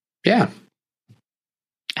 yeah.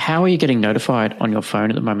 How are you getting notified on your phone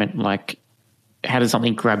at the moment? Like, how does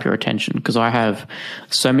something grab your attention? Because I have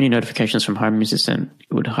so many notifications from Home Assistant.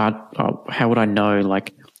 How would I know,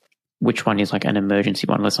 like, which one is like an emergency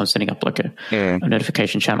one, unless I'm setting up like a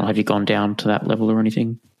notification channel? Have you gone down to that level or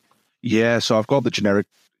anything? Yeah, so I've got the generic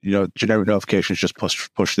notifications just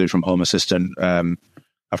push through from Home Assistant.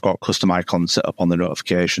 I've got custom icons set up on the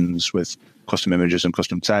notifications with custom images and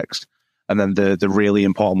custom text. And then the really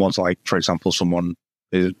important ones, like, for example, someone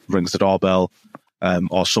rings the doorbell,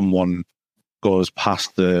 or someone goes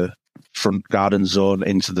past the front garden zone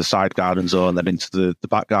into the side garden zone, then into the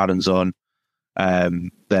back garden zone.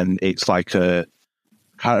 Then it's like I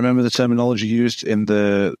can't remember the terminology used in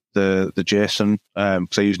the JSON,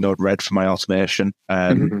 because I use Node-RED for my automation.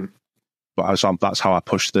 but that's how I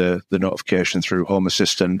push the notification through Home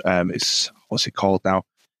Assistant. It's, what's it called now?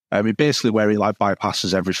 Basically where it like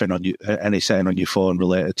bypasses everything on you, any setting on your phone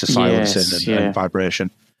related to silencing and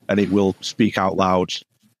vibration, and it will speak out loud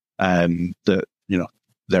that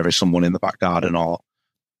there is someone in the back garden, or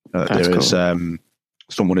there is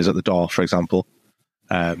someone is at the door, for example,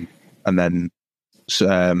 and then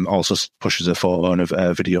also pushes a photo and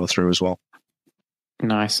a video through as well.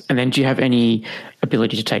 Nice. And then do you have any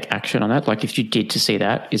ability to take action on that? Like if you did to see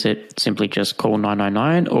that, is it simply just call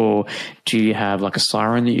 999, or do you have like a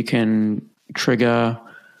siren that you can trigger?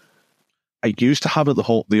 I used to have it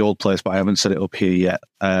the old place, but I haven't set it up here yet.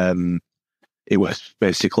 It was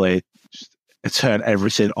basically turn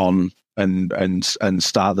everything on and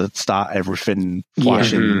start everything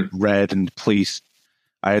flashing red and police.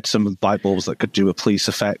 I had some light bulbs that could do a police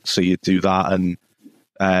effect, so you do that, and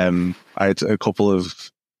I had a couple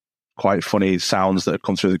of quite funny sounds that had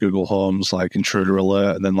come through the Google Homes, like intruder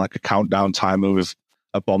alert, and then like a countdown timer with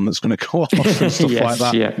a bomb that's going to go off and stuff like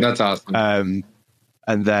that. Yeah, that's awesome.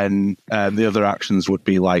 And then the other actions would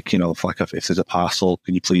be like, if there's a parcel,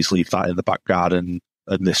 can you please leave that in the back garden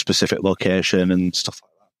in this specific location and stuff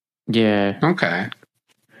like that. Yeah. Okay.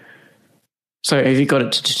 So have you got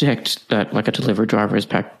it to detect that like a delivery driver has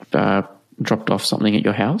dropped off something at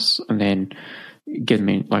your house and then give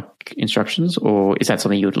me like instructions, or is that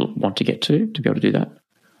something you would want to get to be able to do that?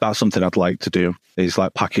 That's something I'd like to do, is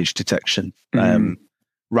like package detection.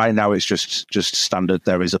 Right now it's just standard.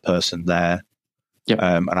 There is a person there. Yep.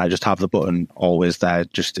 And I just have the button always there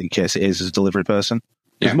just in case it is a delivery person.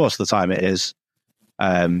 Because most of the time it is.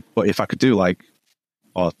 But if I could do like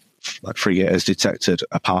Frigate has detected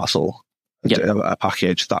a parcel, a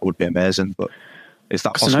package, that would be amazing. But is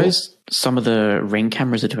that possible? I know some of the Ring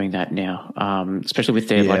cameras are doing that now, especially with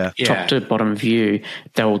their top to bottom view.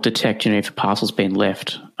 They'll detect, if a parcel's been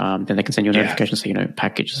left, then they can send you a notification saying,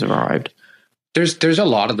 package has arrived. There's a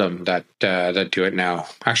lot of them that do it now.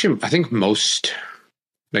 Actually, I think most,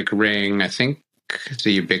 like Ring, I think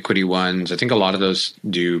the Ubiquity ones, I think a lot of those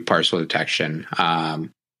do parcel detection.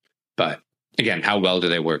 But again, how well do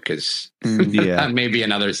they work is maybe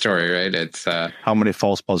another story, right? It's how many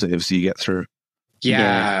false positives do you get through?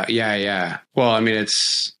 Yeah. Well, I mean,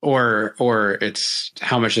 it's or it's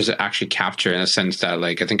how much does it actually capture, in a sense that,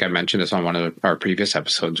 like, I think I mentioned this on one of our previous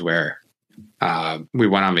episodes where we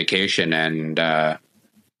went on vacation and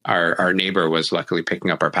our neighbor was luckily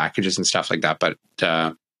picking up our packages and stuff like that, but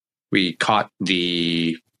we caught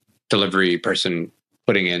the delivery person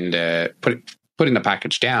putting the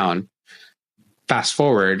package down. Fast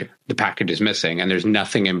forward, the package is missing, and there's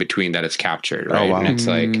nothing in between that it's captured. Right, and it's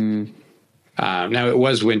like. Now it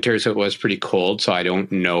was winter, so it was pretty cold. So I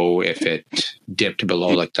don't know if it dipped below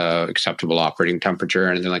like the acceptable operating temperature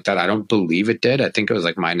or anything like that. I don't believe it did. I think it was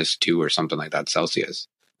like -2 or something like that Celsius.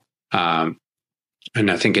 And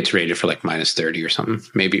I think it's rated for like -30 or something.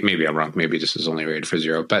 Maybe I'm wrong. Maybe this is only rated for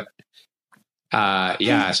 0. But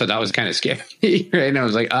so that was kind of scary, right? And I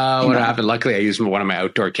was like, what happened? Luckily, I used one of my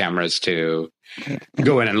outdoor cameras to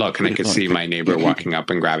go in and look, and I could see my neighbor walking up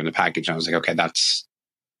and grabbing the package. And I was like, okay, that's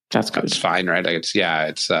good. It's fine, right? Like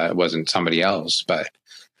it wasn't somebody else, but.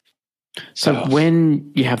 So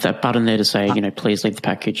when you have that button there to say, please leave the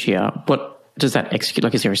package here, what does that execute?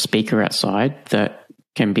 Like, is there a speaker outside that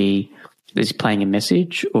is playing a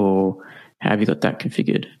message, or how have you got that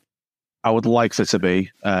configured? I would like there to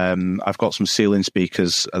be. I've got some ceiling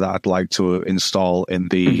speakers that I'd like to install in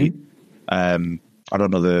the, I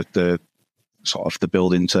don't know the sort of the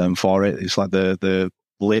building term for it. It's like the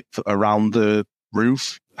lip around the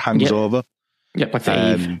roof hangs over. Yep, like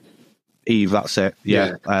the Eve, that's it.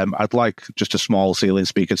 Yeah. I'd like just a small ceiling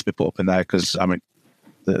speaker to be put up in there, because I mean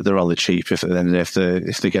they're only cheap. If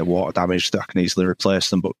they get water damaged, I can easily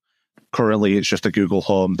replace them. But currently, it's just a Google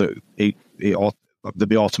Home that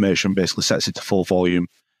the automation basically sets it to full volume,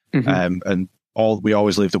 and we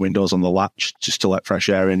always leave the windows on the latch just to let fresh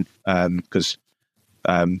air in, because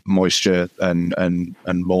moisture and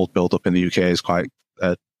mold build up in the UK is quite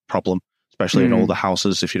a problem, especially in older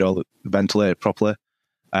houses if you don't ventilate it properly.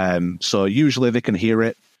 So usually they can hear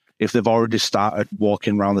it. If they've already started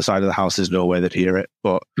walking around the side of the house, there's no way they'd hear it.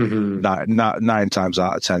 But 9 times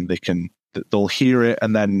out of 10, they'll hear it.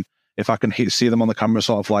 And then if I can see them on the camera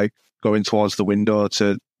sort of like going towards the window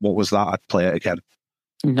to what was that, I'd play it again.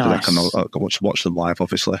 Nice. I can watch them live,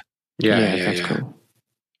 obviously. Yeah, that's cool.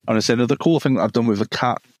 And I said the cool thing that I've done with the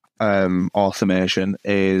cat automation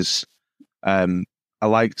is I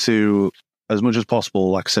like to, as much as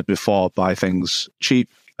possible, like I said before, buy things cheap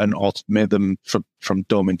and made them from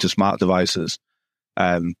dumb into smart devices.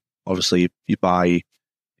 Obviously, you buy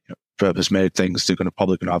purpose made things. They're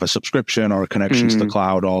probably going to have a subscription or a connection to the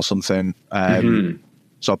cloud or something.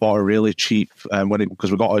 So I bought a really cheap,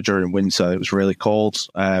 because we got her during winter, it was really cold.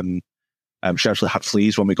 She actually had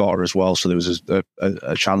fleas when we got her as well, so there was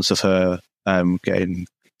a chance of her getting,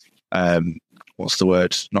 what's the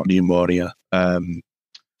word? Not pneumonia,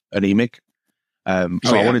 anemic. I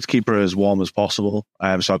wanted to keep her as warm as possible.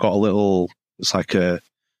 So I got a little, it's like a,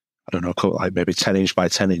 I don't know, like maybe 10-inch by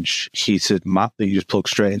 10-inch heated mat that you just plug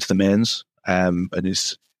straight into the mains. And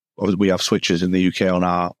we have switches in the UK on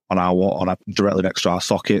our directly next to our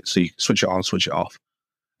socket, so you switch it on, switch it off.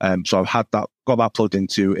 So I've got that plugged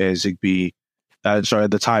into a Zigbee. At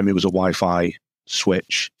the time it was a Wi-Fi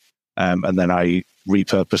switch, and then I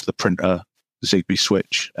repurposed the printer Zigbee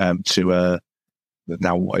switch to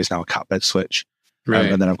now what is now a cat bed switch.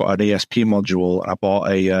 Right. And then I've got an ESP module, and I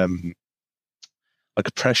bought a like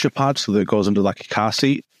a pressure pad so that it goes under like a car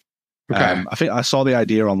seat. Okay. I think I saw the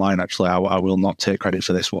idea online, actually. I will not take credit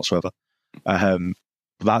for this whatsoever. But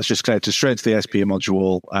that's just connected straight to the ESP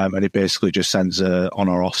module, and it basically just sends a on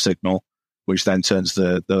or off signal, which then turns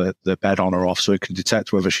the bed on or off, so it can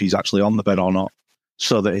detect whether she's actually on the bed or not,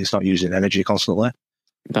 so that it's not using energy constantly.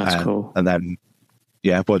 That's cool. And then,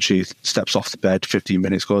 when she steps off the bed, 15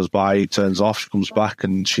 minutes goes by, turns off, she comes back,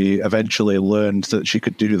 and she eventually learned that she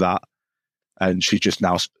could do that. And she just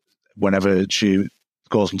now, whenever she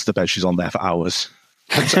goes into the bed, she's on there for hours.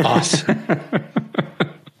 That's awesome.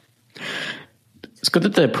 It's good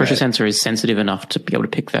that the pressure sensor is sensitive enough to be able to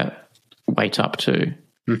pick that weight up too.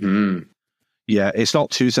 Mm-hmm. Yeah, it's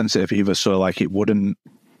not too sensitive either, so like it wouldn't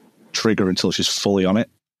trigger until she's fully on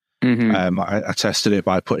it. Mm-hmm. I tested it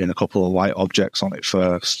by putting a couple of light objects on it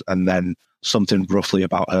first, and then something roughly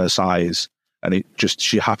about her size, and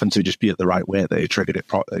she happened to just be at the right weight that it triggered it.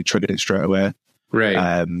 It triggered it straight away.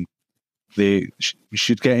 Right. You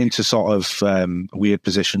should get into sort of weird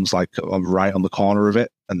positions, like right on the corner of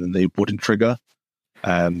it, and then they wouldn't trigger.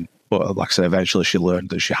 But like I said, eventually she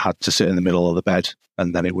learned that she had to sit in the middle of the bed,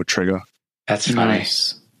 and then it would trigger. That's funny.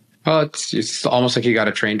 Nice. Well, it's almost like you got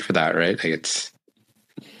to train for that, right? Like it's.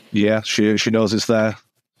 Yeah, she knows it's there.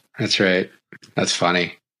 That's right. That's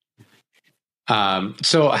funny.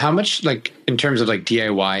 So how much, like, in terms of like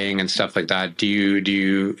DIYing and stuff like that, do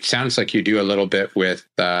you sounds like you do a little bit with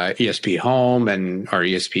ESP Home or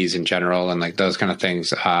ESPs in general, and like those kind of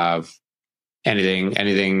things.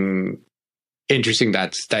 Anything interesting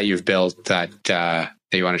that you've built that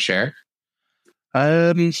you want to share?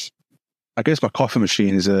 I guess my coffee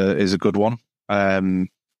machine is a good one.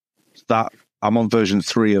 That I'm on version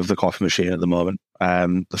 3 of the coffee machine at the moment.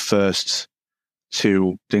 The first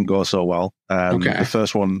 2 didn't go so well. The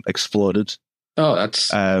first one exploded. Oh,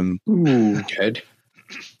 that's good.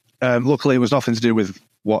 Luckily, it was nothing to do with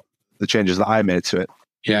what the changes that I made to it.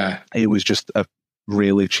 Yeah, it was just a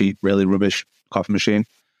really cheap, really rubbish coffee machine,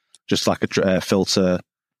 just like a filter,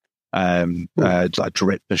 like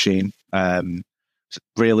drip machine.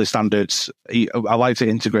 Really standard. I like to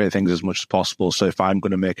integrate things as much as possible. So if I'm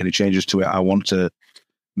going to make any changes to it, I want to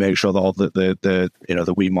make sure that all the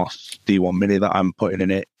Wemos D1 Mini that I'm putting in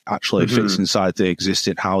it actually fits inside the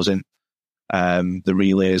existing housing. The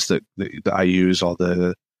relays that I use or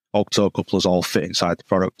the octo couplers all fit inside the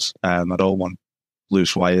product. I don't want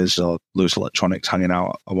loose wires or loose electronics hanging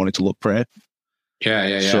out. I want it to look pretty.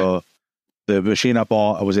 Yeah. So the machine I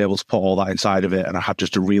bought, I was able to put all that inside of it, and I had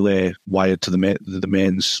just a relay wired to the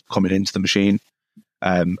mains coming into the machine,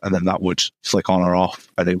 and then that would flick on or off,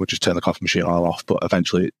 and it would just turn the coffee machine on or off. But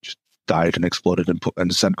eventually, it just died and exploded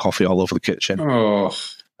and sent coffee all over the kitchen. Oh.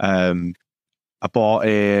 I bought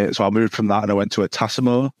so I moved from that and I went to a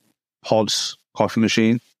Tassimo pods coffee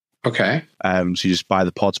machine. Okay. So you just buy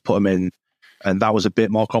the pods, put them in, and that was a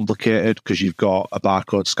bit more complicated because you've got a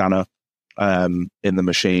barcode scanner in the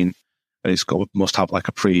machine. And must have like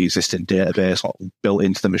a pre-existing database built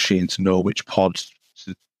into the machine to know which pod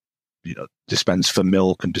to, dispense for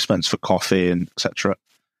milk and dispense for coffee and etc.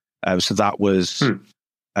 So that was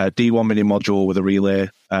a D1 Mini module with a relay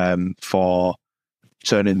for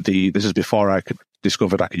turning this is before I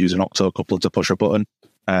discovered I could use an octo coupler to push a button,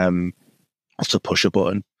 quote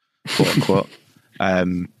unquote.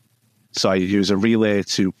 So I use a relay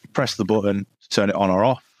to press the button, turn it on or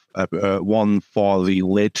off. One for the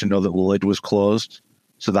lid to know that the lid was closed.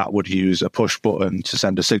 So that would use a push button to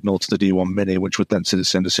send a signal to the D1 Mini, which would then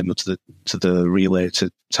send a signal to the relay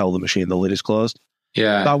to tell the machine the lid is closed.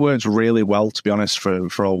 Yeah, that worked really well, to be honest,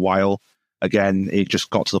 for a while. Again, it just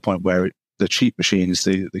got to the point where the cheap machines,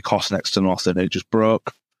 they cost next to nothing. It just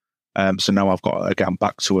broke. So now I've got, again,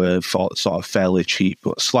 back to a sort of fairly cheap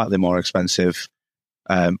but slightly more expensive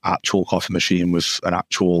actual coffee machine with an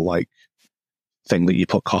actual thing that you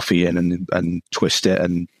put coffee in and twist it,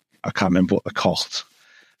 and I can't remember what they're called.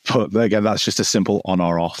 But again, that's just a simple on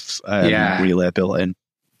or off relay built in,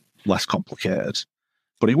 less complicated.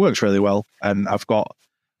 But it works really well, and I've got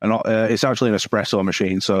it's actually an espresso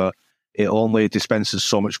machine, so it only dispenses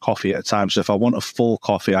so much coffee at a time. So if I want a full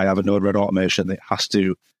coffee, I have a Node-RED automation that has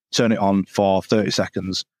to turn it on for 30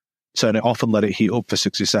 seconds, turn it off and let it heat up for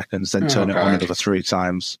 60 seconds, then turn it on another 3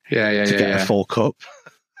 times to get a full cup.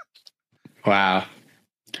 Wow.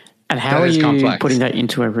 And how are you putting that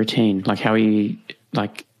into a routine? Like, how are you,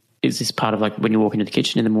 like, is this part of, like, when you walk into the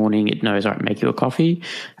kitchen in the morning, it knows, all right, make you a coffee?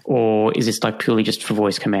 Or is this, like, purely just for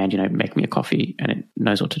voice command, make me a coffee, and it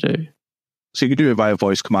knows what to do? So you can do it via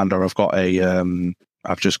voice command, or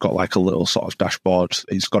I've just got like a little sort of dashboard.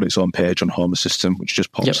 It's got its own page on Home Assistant, which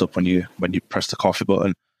just pops up when you press the coffee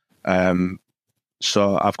button.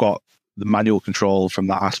 So I've got the manual control from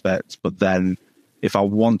that aspect, but then if I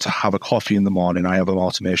want to have a coffee in the morning, I have an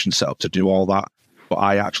automation set up to do all that. But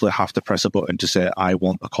I actually have to press a button to say I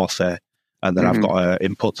want a coffee, and then I've got an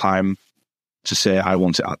input time to say I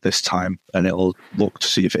want it at this time, and it'll look to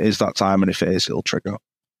see if it is that time, and if it is, it'll trigger.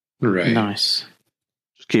 Right. Nice.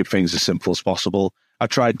 Just keep things as simple as possible. I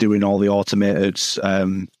tried doing all the automated,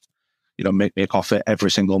 make me a coffee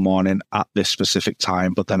every single morning at this specific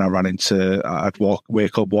time, but then I ran into, I'd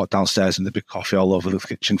wake up, walk downstairs, and there'd be coffee all over the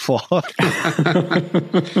kitchen floor.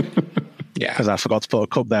 Yeah. Because I forgot to put a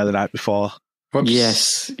cup there the night before. Whoops.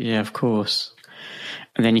 Yes. Yeah, of course.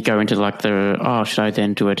 And then you go into like should I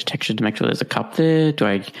then do a detection to make sure there's a cup there? Do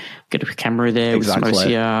I get a camera there with some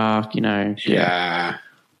OCR?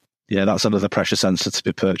 Yeah, that's another pressure sensor to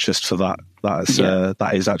be purchased for that.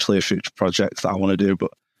 That is actually a future project that I want to do,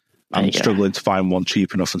 but I'm struggling to find one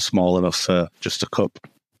cheap enough and small enough for just a cup.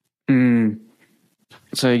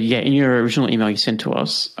 So, in your original email you sent to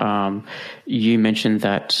us, you mentioned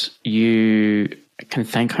that you can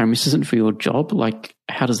thank Home Assistant for your job. Like,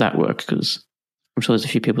 how does that work? Because I'm sure there's a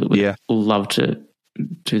few people that would love to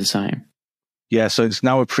do the same. Yeah, so it's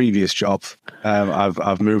now a previous job.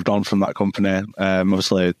 I've moved on from that company.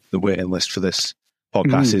 Obviously, the waiting list for this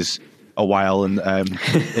podcast is a while, and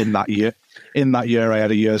in that year, I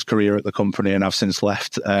had a year's career at the company, and I've since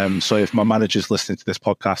left. So if my manager's listening to this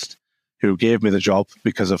podcast, who gave me the job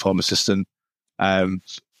because of Home Assistant,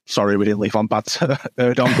 sorry we didn't leave on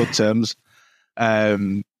good terms.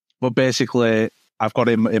 But basically, I've got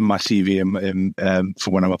in my CV for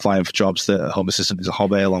when I'm applying for jobs that Home Assistant is a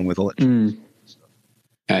hobby along with electricians.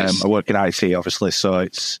 Nice. I work in IT, obviously, so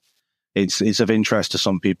it's of interest to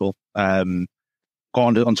some people. Gone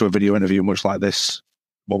onto a video interview much like this,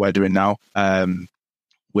 what we're doing now,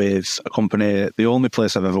 with a company, the only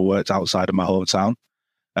place I've ever worked outside of my hometown,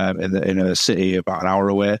 in a city about an hour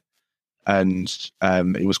away. And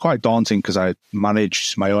it was quite daunting because I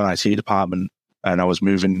managed my own IT department, and I was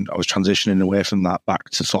transitioning away from that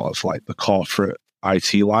back to sort of like the corporate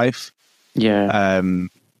IT life. Yeah.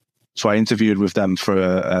 So I interviewed with them for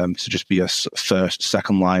to just be a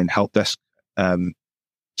second line help desk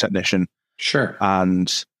technician. Sure. And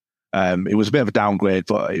it was a bit of a downgrade,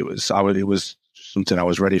 but it was something I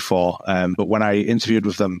was ready for. But when I interviewed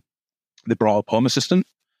with them, they brought up Home Assistant,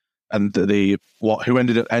 and who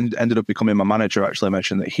ended up becoming my manager actually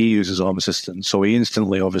mentioned that he uses Home Assistant. So he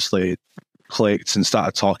instantly, obviously, clicked and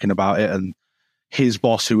started talking about it. And his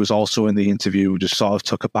boss, who was also in the interview, just sort of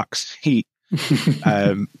took a back seat.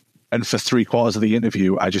 And for 3/4 of the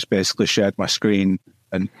interview, I just basically shared my screen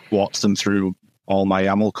and walked them through all my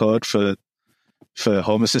YAML code for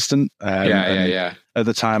Home Assistant. At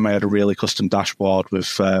the time, I had a really custom dashboard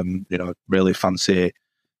with really fancy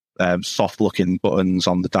soft-looking buttons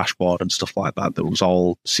on the dashboard and stuff like that. That was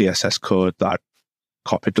all CSS code that I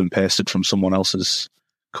copied and pasted from someone else's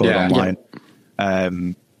code online.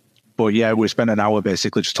 But yeah, we spent an hour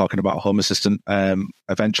basically just talking about Home Assistant.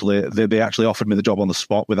 Eventually, they actually offered me the job on the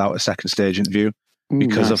spot without a second stage interview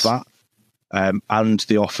because of that. And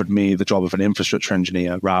they offered me the job of an infrastructure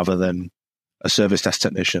engineer rather than a service desk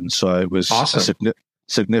technician. So it was a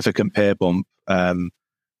significant pay bump. And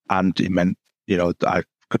it meant, I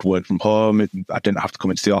could work from home. I didn't have to come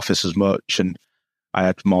into the office as much, and I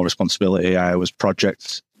had more responsibility. I was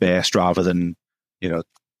project based rather than,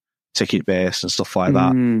 ticket based and stuff like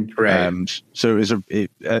that. Right. So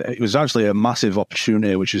it was actually a massive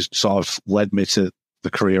opportunity, which has sort of led me to the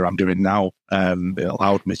career I'm doing now. It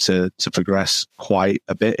allowed me to progress quite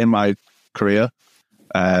a bit in my career,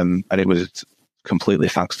 and it was completely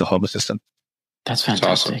thanks to Home Assistant. That's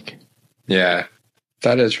fantastic. Awesome. Yeah,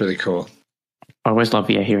 that is really cool. I always love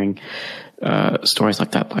hearing stories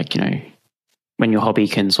like that. Like, when your hobby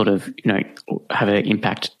can sort of, have an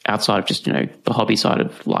impact outside of just, the hobby side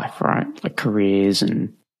of life, right? Like careers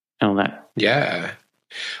and all that. Yeah.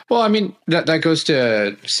 Well, I mean, that goes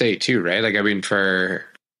to say too, right? Like, I mean,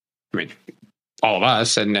 all of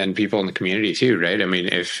us and people in the community too, right? I mean,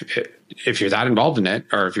 if you're that involved in it,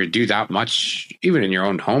 or if you do that much, even in your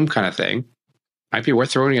own home kind of thing, might be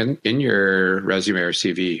worth throwing in your resume or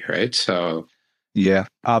CV, right? So, yeah,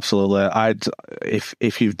 absolutely.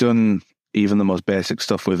 If you've done even the most basic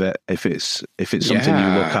stuff with it, if it's something you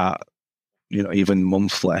look at, even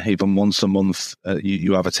monthly, even once a month,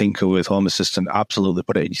 you have a tinker with Home Assistant, absolutely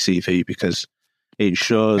put it in your CV, because it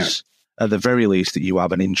shows at the very least that you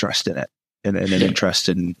have an interest in it, and an interest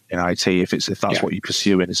in IT, if that's what you're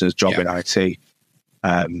pursuing as a job in IT.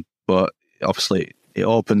 But obviously it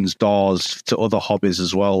opens doors to other hobbies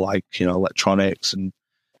as well, like, electronics and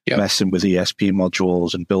messing with ESP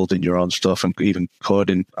modules and building your own stuff, and even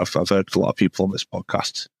coding. I've heard a lot of people on this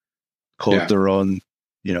podcast code their own,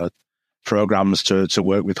 programs to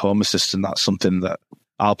work with Home Assistant. That's something that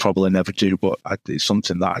I'll probably never do, but it's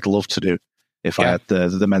something that I'd love to do if I had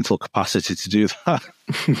the mental capacity to do that.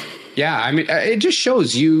 Yeah, I mean, it just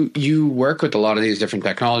shows you work with a lot of these different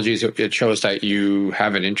technologies. It shows that you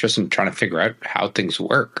have an interest in trying to figure out how things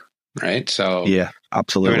work, right? So yeah,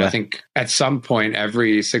 absolutely. I mean, I think at some point,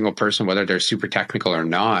 every single person, whether they're super technical or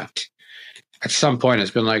not, at some point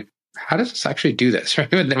has been like, how does this actually do this?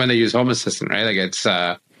 Right? When they use Home Assistant, right? Like it's,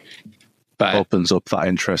 but opens up that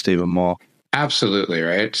interest even more. Absolutely,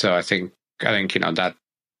 right? So I think that,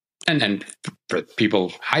 and then for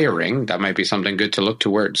people hiring, that might be something good to look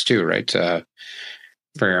towards too, right? For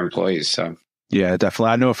your employees. So yeah,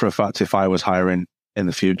 definitely. I know for a fact if I was hiring in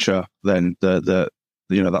the future, then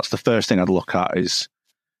that's the first thing I'd look at is,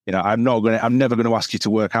 I'm never going to ask you to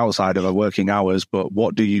work outside of our working hours, but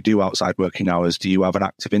what do you do outside working hours? Do you have an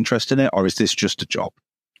active interest in it, or is this just a job?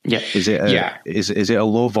 Yeah. Is it is it a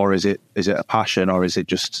love, or is it a passion, or is it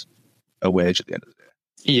just a wage at the end of the day?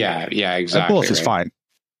 Yeah, exactly. Both is fine.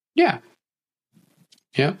 Yeah.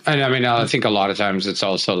 Yeah. And I mean, I think a lot of times it's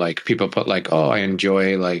also like people put like, oh, I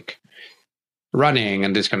enjoy like running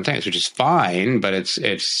and this kind of things, which is fine, but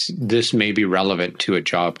this may be relevant to a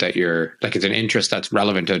job that you're like, it's an interest that's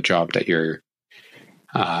relevant to a job that you're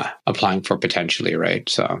applying for potentially, right?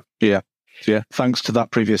 So yeah. Thanks to that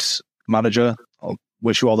previous manager. I'll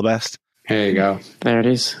wish you all the best. There you go. There it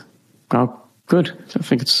is. Oh, good. I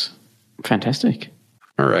think it's fantastic.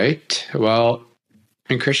 All right. Well,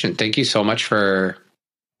 and Christian, thank you so much for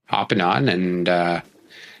hopping on and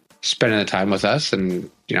spending the time with us and,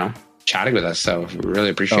 chatting with us. So we really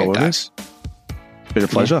appreciate that. It's been a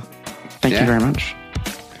pleasure. Thank you very much.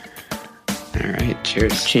 All right.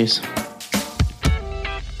 Cheers. Cheers.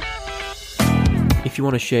 If you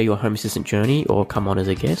want to share your Home Assistant journey or come on as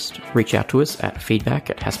a guest, reach out to us at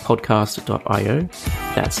feedback@hasspodcast.io.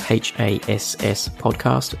 That's HASS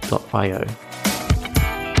podcast.io.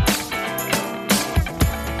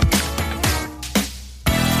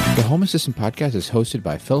 The Home Assistant Podcast is hosted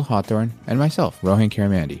by Phil Hawthorne and myself, Rohan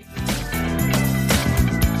Karamandi.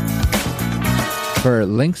 For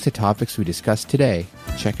links to topics we discussed today,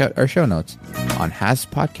 check out our show notes on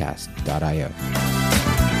hasspodcast.io.